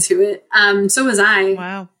committed to it. So was I.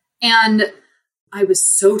 Wow. And I was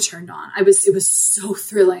so turned on. It was so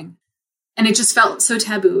thrilling. And it just felt so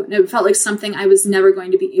taboo. And it felt like something I was never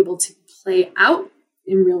going to be able to play out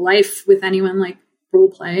in real life with anyone, role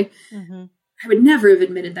play. Mm-hmm. I would never have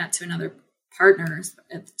admitted that to another partner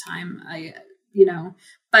at the time.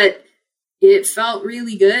 But it felt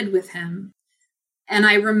really good with him. And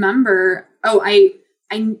I remember, I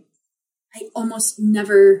almost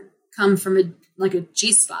never come from a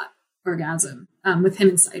G-spot orgasm with him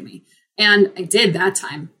inside me. And I did that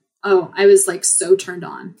time. Oh, I was so turned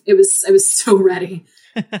on. I was so ready.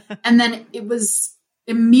 And then it was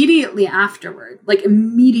immediately afterward,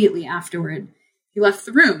 he left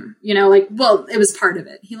the room, it was part of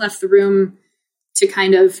it. He left the room to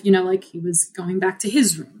kind of, he was going back to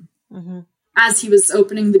his room. Mm-hmm. As he was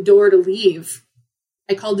opening the door to leave,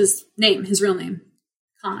 I called his real name,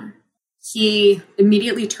 Connor. He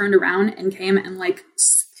immediately turned around and came and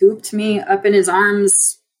scooped me up in his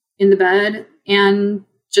arms in the bed and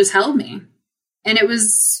just held me. And I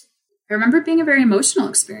remember it being a very emotional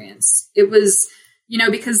experience. It was,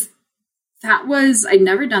 because I'd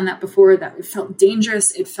never done that before. That it felt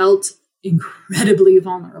dangerous. It felt incredibly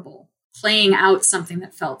vulnerable, playing out something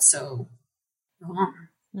that felt so wrong.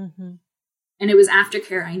 Mm-hmm. And it was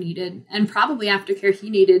aftercare I needed, and probably aftercare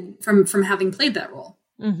he needed from having played that role.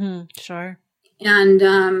 Mm-hmm. Sure.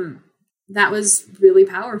 And that was really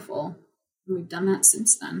powerful. And we've done that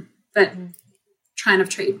since then. But kind of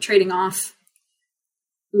trading off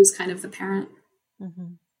who's kind of the parent.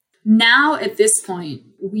 Mm-hmm. Now, at this point,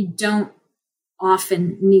 we don't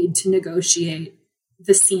often need to negotiate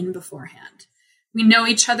the scene beforehand. We know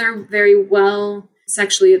each other very well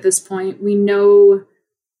sexually at this point. We know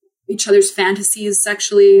each other's fantasies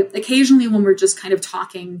sexually. Occasionally, when we're just kind of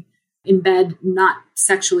talking in bed, not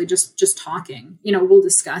sexually, just talking, we'll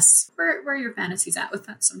discuss where are your fantasies at with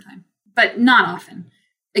that sometime, but not often.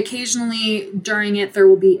 Occasionally during it, there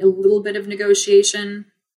will be a little bit of negotiation,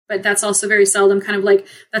 but that's also very seldom. Kind of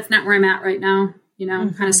that's not where I'm at right now.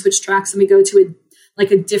 Mm-hmm. Kind of switch tracks and we go to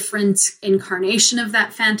a different incarnation of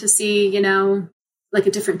that fantasy, a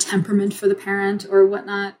different temperament for the parent or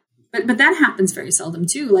whatnot. But that happens very seldom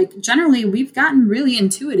too. Generally we've gotten really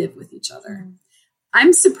intuitive with each other. Mm-hmm.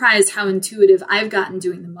 I'm surprised how intuitive I've gotten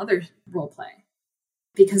doing the mother role play,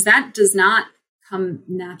 because that does not come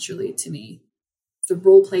naturally to me. The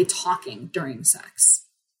role play talking during sex.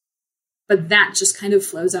 But that just kind of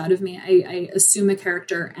flows out of me. I assume a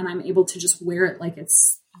character and I'm able to just wear it like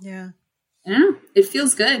it's, yeah. I don't know. It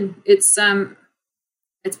feels good. It's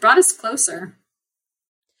brought us closer.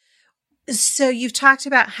 So you've talked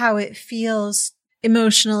about how it feels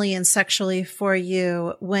emotionally and sexually for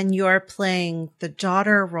you when you're playing the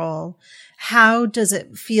daughter role. How does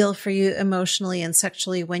it feel for you emotionally and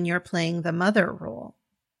sexually when you're playing the mother role?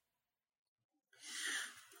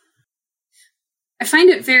 I find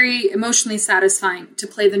it very emotionally satisfying to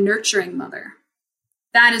play the nurturing mother.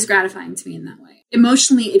 That is gratifying to me in that way.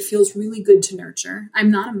 Emotionally, it feels really good to nurture.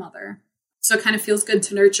 I'm not a mother, so it kind of feels good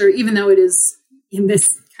to nurture, even though it is in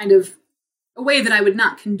this kind of a way that I would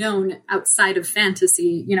not condone outside of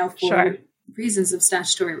fantasy, for reasons of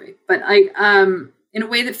statutory rape. But in a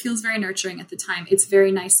way that feels very nurturing at the time, it's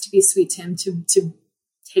very nice to be sweet to him, to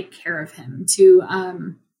take care of him, to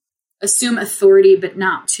assume authority, but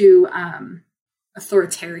not too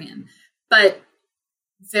authoritarian. But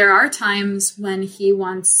there are times when he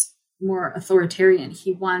wants more authoritarian.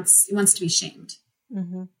 He wants to be shamed.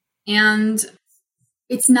 Mm-hmm. And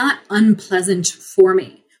it's not unpleasant for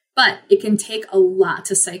me, but it can take a lot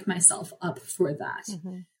to psych myself up for that.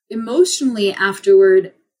 Mm-hmm. Emotionally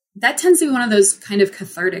afterward, that tends to be one of those kind of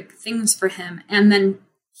cathartic things for him. And then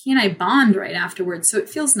he and I bond right afterwards. So it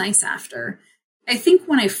feels nice after. I think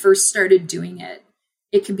when I first started doing it,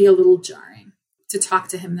 it could be a little jarring to talk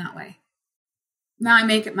to him that way. Now I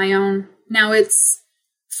make it my own. Now it's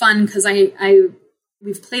fun because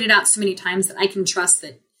we've played it out so many times that I can trust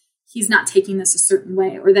that he's not taking this a certain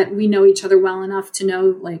way, or that we know each other well enough to know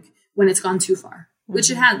like when it's gone too far,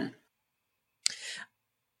 which it hasn't.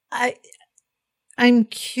 I'm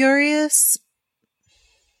curious.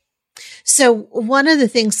 So one of the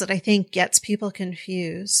things that I think gets people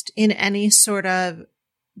confused in any sort of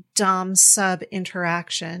dom sub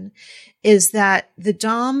interaction is that the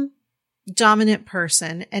dominant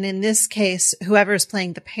person, and in this case, whoever is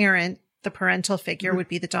playing the parent, the parental figure mm-hmm. would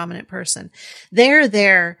be the dominant person. They're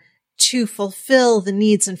there to fulfill the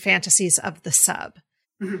needs and fantasies of the sub.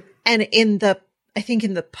 Mm-hmm. And I think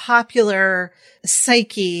in the popular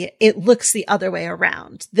psyche, it looks the other way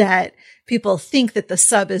around, that people think that the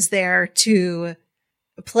sub is there to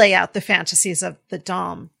play out the fantasies of the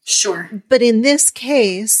dom. Sure. But in this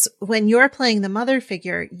case, when you're playing the mother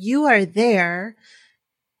figure, you are there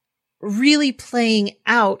really playing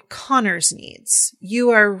out Connor's needs. You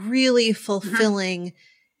are really fulfilling mm-hmm.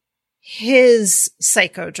 his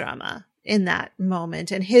psychodrama in that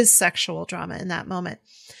moment and his sexual drama in that moment.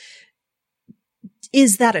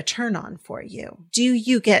 Is that a turn on for you? Do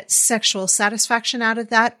you get sexual satisfaction out of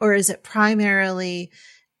that, or is it primarily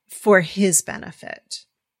for his benefit?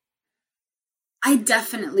 I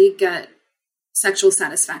definitely get sexual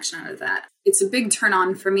satisfaction out of that. It's a big turn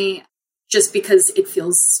on for me just because it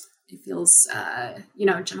feels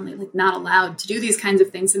generally like not allowed to do these kinds of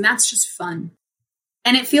things. And that's just fun.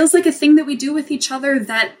 And it feels like a thing that we do with each other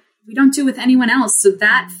that we don't do with anyone else. So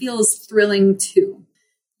that feels thrilling too.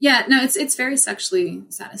 Yeah, no, it's very sexually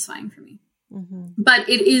satisfying for me. Mm-hmm. But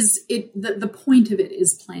the point of it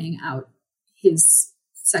is playing out his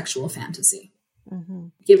sexual fantasy, mm-hmm.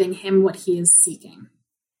 giving him what he is seeking.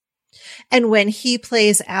 And when he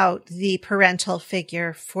plays out the parental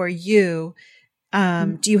figure for you,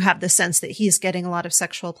 mm-hmm. do you have the sense that he's getting a lot of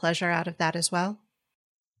sexual pleasure out of that as well?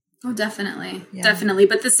 Oh, definitely. Yeah. Definitely.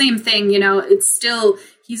 But the same thing, it's still,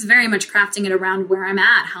 he's very much crafting it around where I'm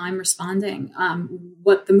at, how I'm responding,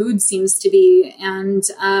 what the mood seems to be, and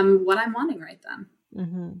what I'm wanting right then.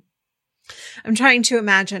 Mm-hmm. I'm trying to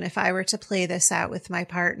imagine if I were to play this out with my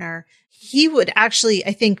partner, he would actually,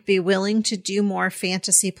 I think, be willing to do more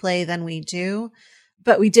fantasy play than we do.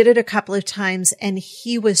 But we did it a couple of times and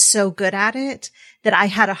he was so good at it that I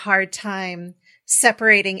had a hard time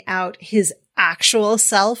separating out his actual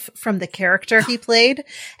self from the character he played.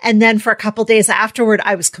 And then for a couple days afterward,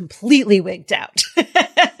 I was completely wigged out.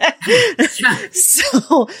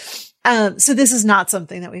 So this is not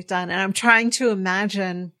something that we've done. And I'm trying to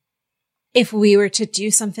imagine if we were to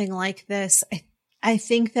do something like this, I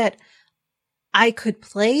think that I could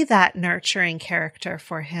play that nurturing character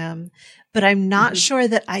for him, but I'm not mm-hmm. sure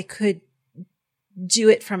that I could do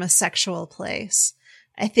it from a sexual place.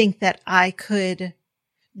 I think that I could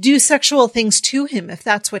do sexual things to him if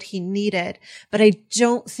that's what he needed. But I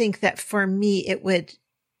don't think that for me it would,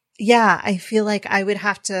 I feel like I would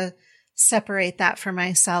have to separate that for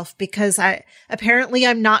myself because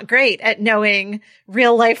I'm not great at knowing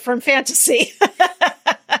real life from fantasy.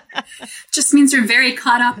 Just means you're very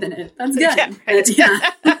caught up in it. That's good. Yeah. Right.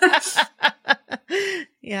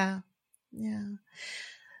 Yeah. Yeah.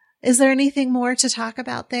 Is there anything more to talk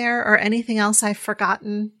about there or anything else I've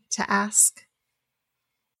forgotten to ask?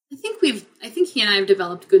 I think he and I have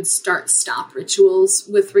developed good start-stop rituals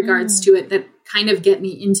with regards to it that kind of get me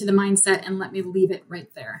into the mindset and let me leave it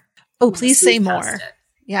right there. Oh, please say more.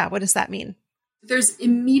 Yeah. What does that mean? There's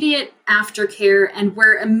immediate aftercare and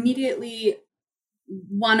where immediately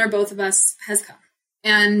one or both of us has come.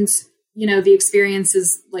 And, the experience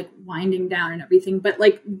is like winding down and everything. But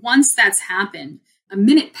like once that's happened, a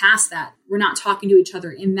minute past that, we're not talking to each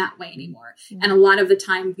other in that way anymore. Mm-hmm. And a lot of the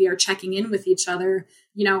time we are checking in with each other.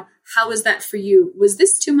 You know, how was that for you? Was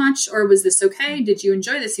this too much or was this okay? Did you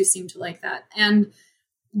enjoy this? You seem to like that. And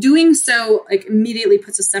doing so like immediately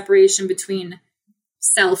puts a separation between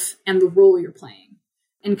self and the role you're playing,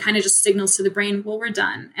 and kind of just signals to the brain, well, we're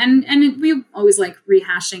done. And we always like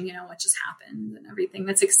rehashing, you know, what just happened and everything.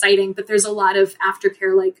 That's exciting. But there's a lot of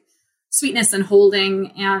aftercare, like sweetness and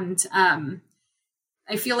holding. And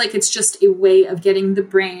I feel like it's just a way of getting the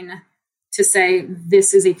brain to say,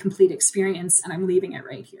 this is a complete experience and I'm leaving it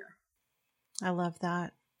right here. I love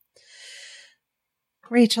that.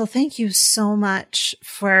 Rachel, thank you so much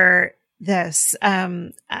for this.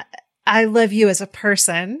 I love you as a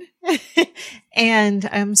person, and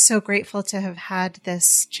I'm so grateful to have had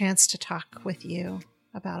this chance to talk with you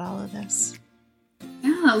about all of this.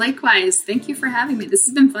 Yeah, likewise. Thank you for having me. This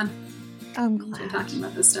has been fun. I'm glad. Talking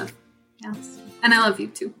about this stuff. Yes. And I love you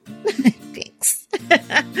too. Thanks.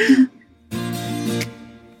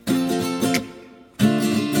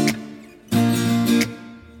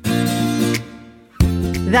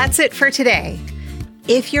 That's it for today.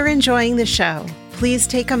 If you're enjoying the show, please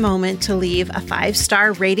take a moment to leave a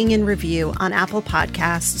 5-star rating and review on Apple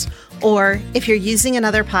Podcasts, or if you're using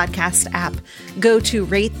another podcast app, go to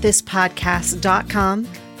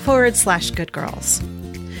ratethispodcast.com/goodgirls.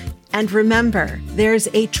 And remember, there's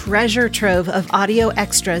a treasure trove of audio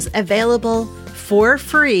extras available for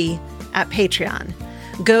free at Patreon.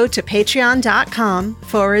 Go to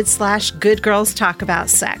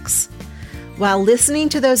patreon.com/goodgirlstalkaboutsex. While listening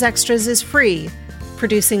to those extras is free,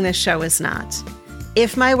 producing this show is not.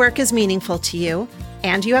 If my work is meaningful to you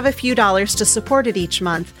and you have a few dollars to support it each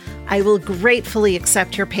month, I will gratefully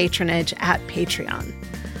accept your patronage at Patreon.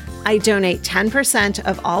 I donate 10%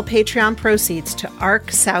 of all Patreon proceeds to ARC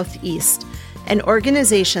Southeast, an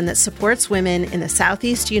organization that supports women in the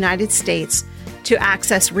Southeast United States to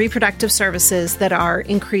access reproductive services that are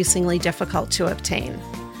increasingly difficult to obtain.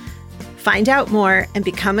 Find out more and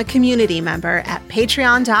become a community member at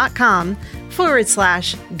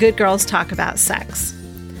patreon.com/goodgirlstalkaboutsex.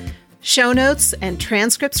 Show notes and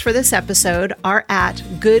transcripts for this episode are at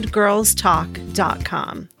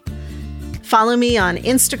goodgirlstalk.com. Follow me on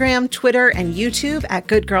Instagram, Twitter, and YouTube at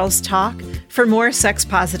Good Girls Talk for more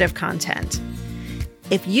sex-positive content.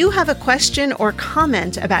 If you have a question or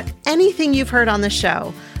comment about anything you've heard on the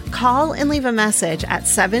show, call and leave a message at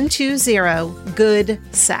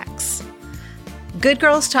 720-GOOD-SEX. Good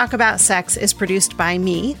Girls Talk About Sex is produced by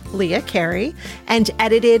me, Leah Carey, and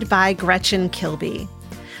edited by Gretchen Kilby.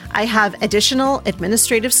 I have additional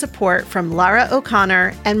administrative support from Lara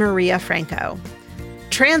O'Connor and Maria Franco.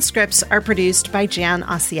 Transcripts are produced by Jan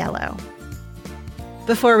Osiello.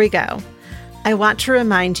 Before we go, I want to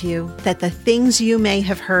remind you that the things you may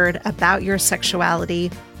have heard about your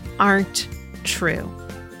sexuality aren't true.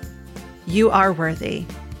 You are worthy.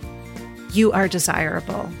 You are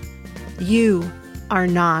desirable. You are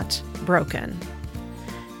not broken.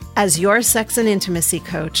 As your sex and intimacy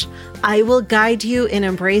coach, I will guide you in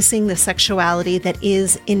embracing the sexuality that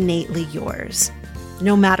is innately yours,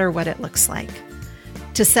 no matter what it looks like.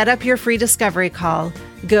 To set up your free discovery call,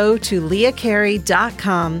 go to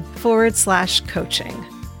leahcarey.com/coaching.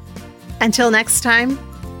 Until next time,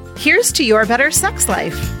 here's to your better sex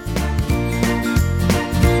life.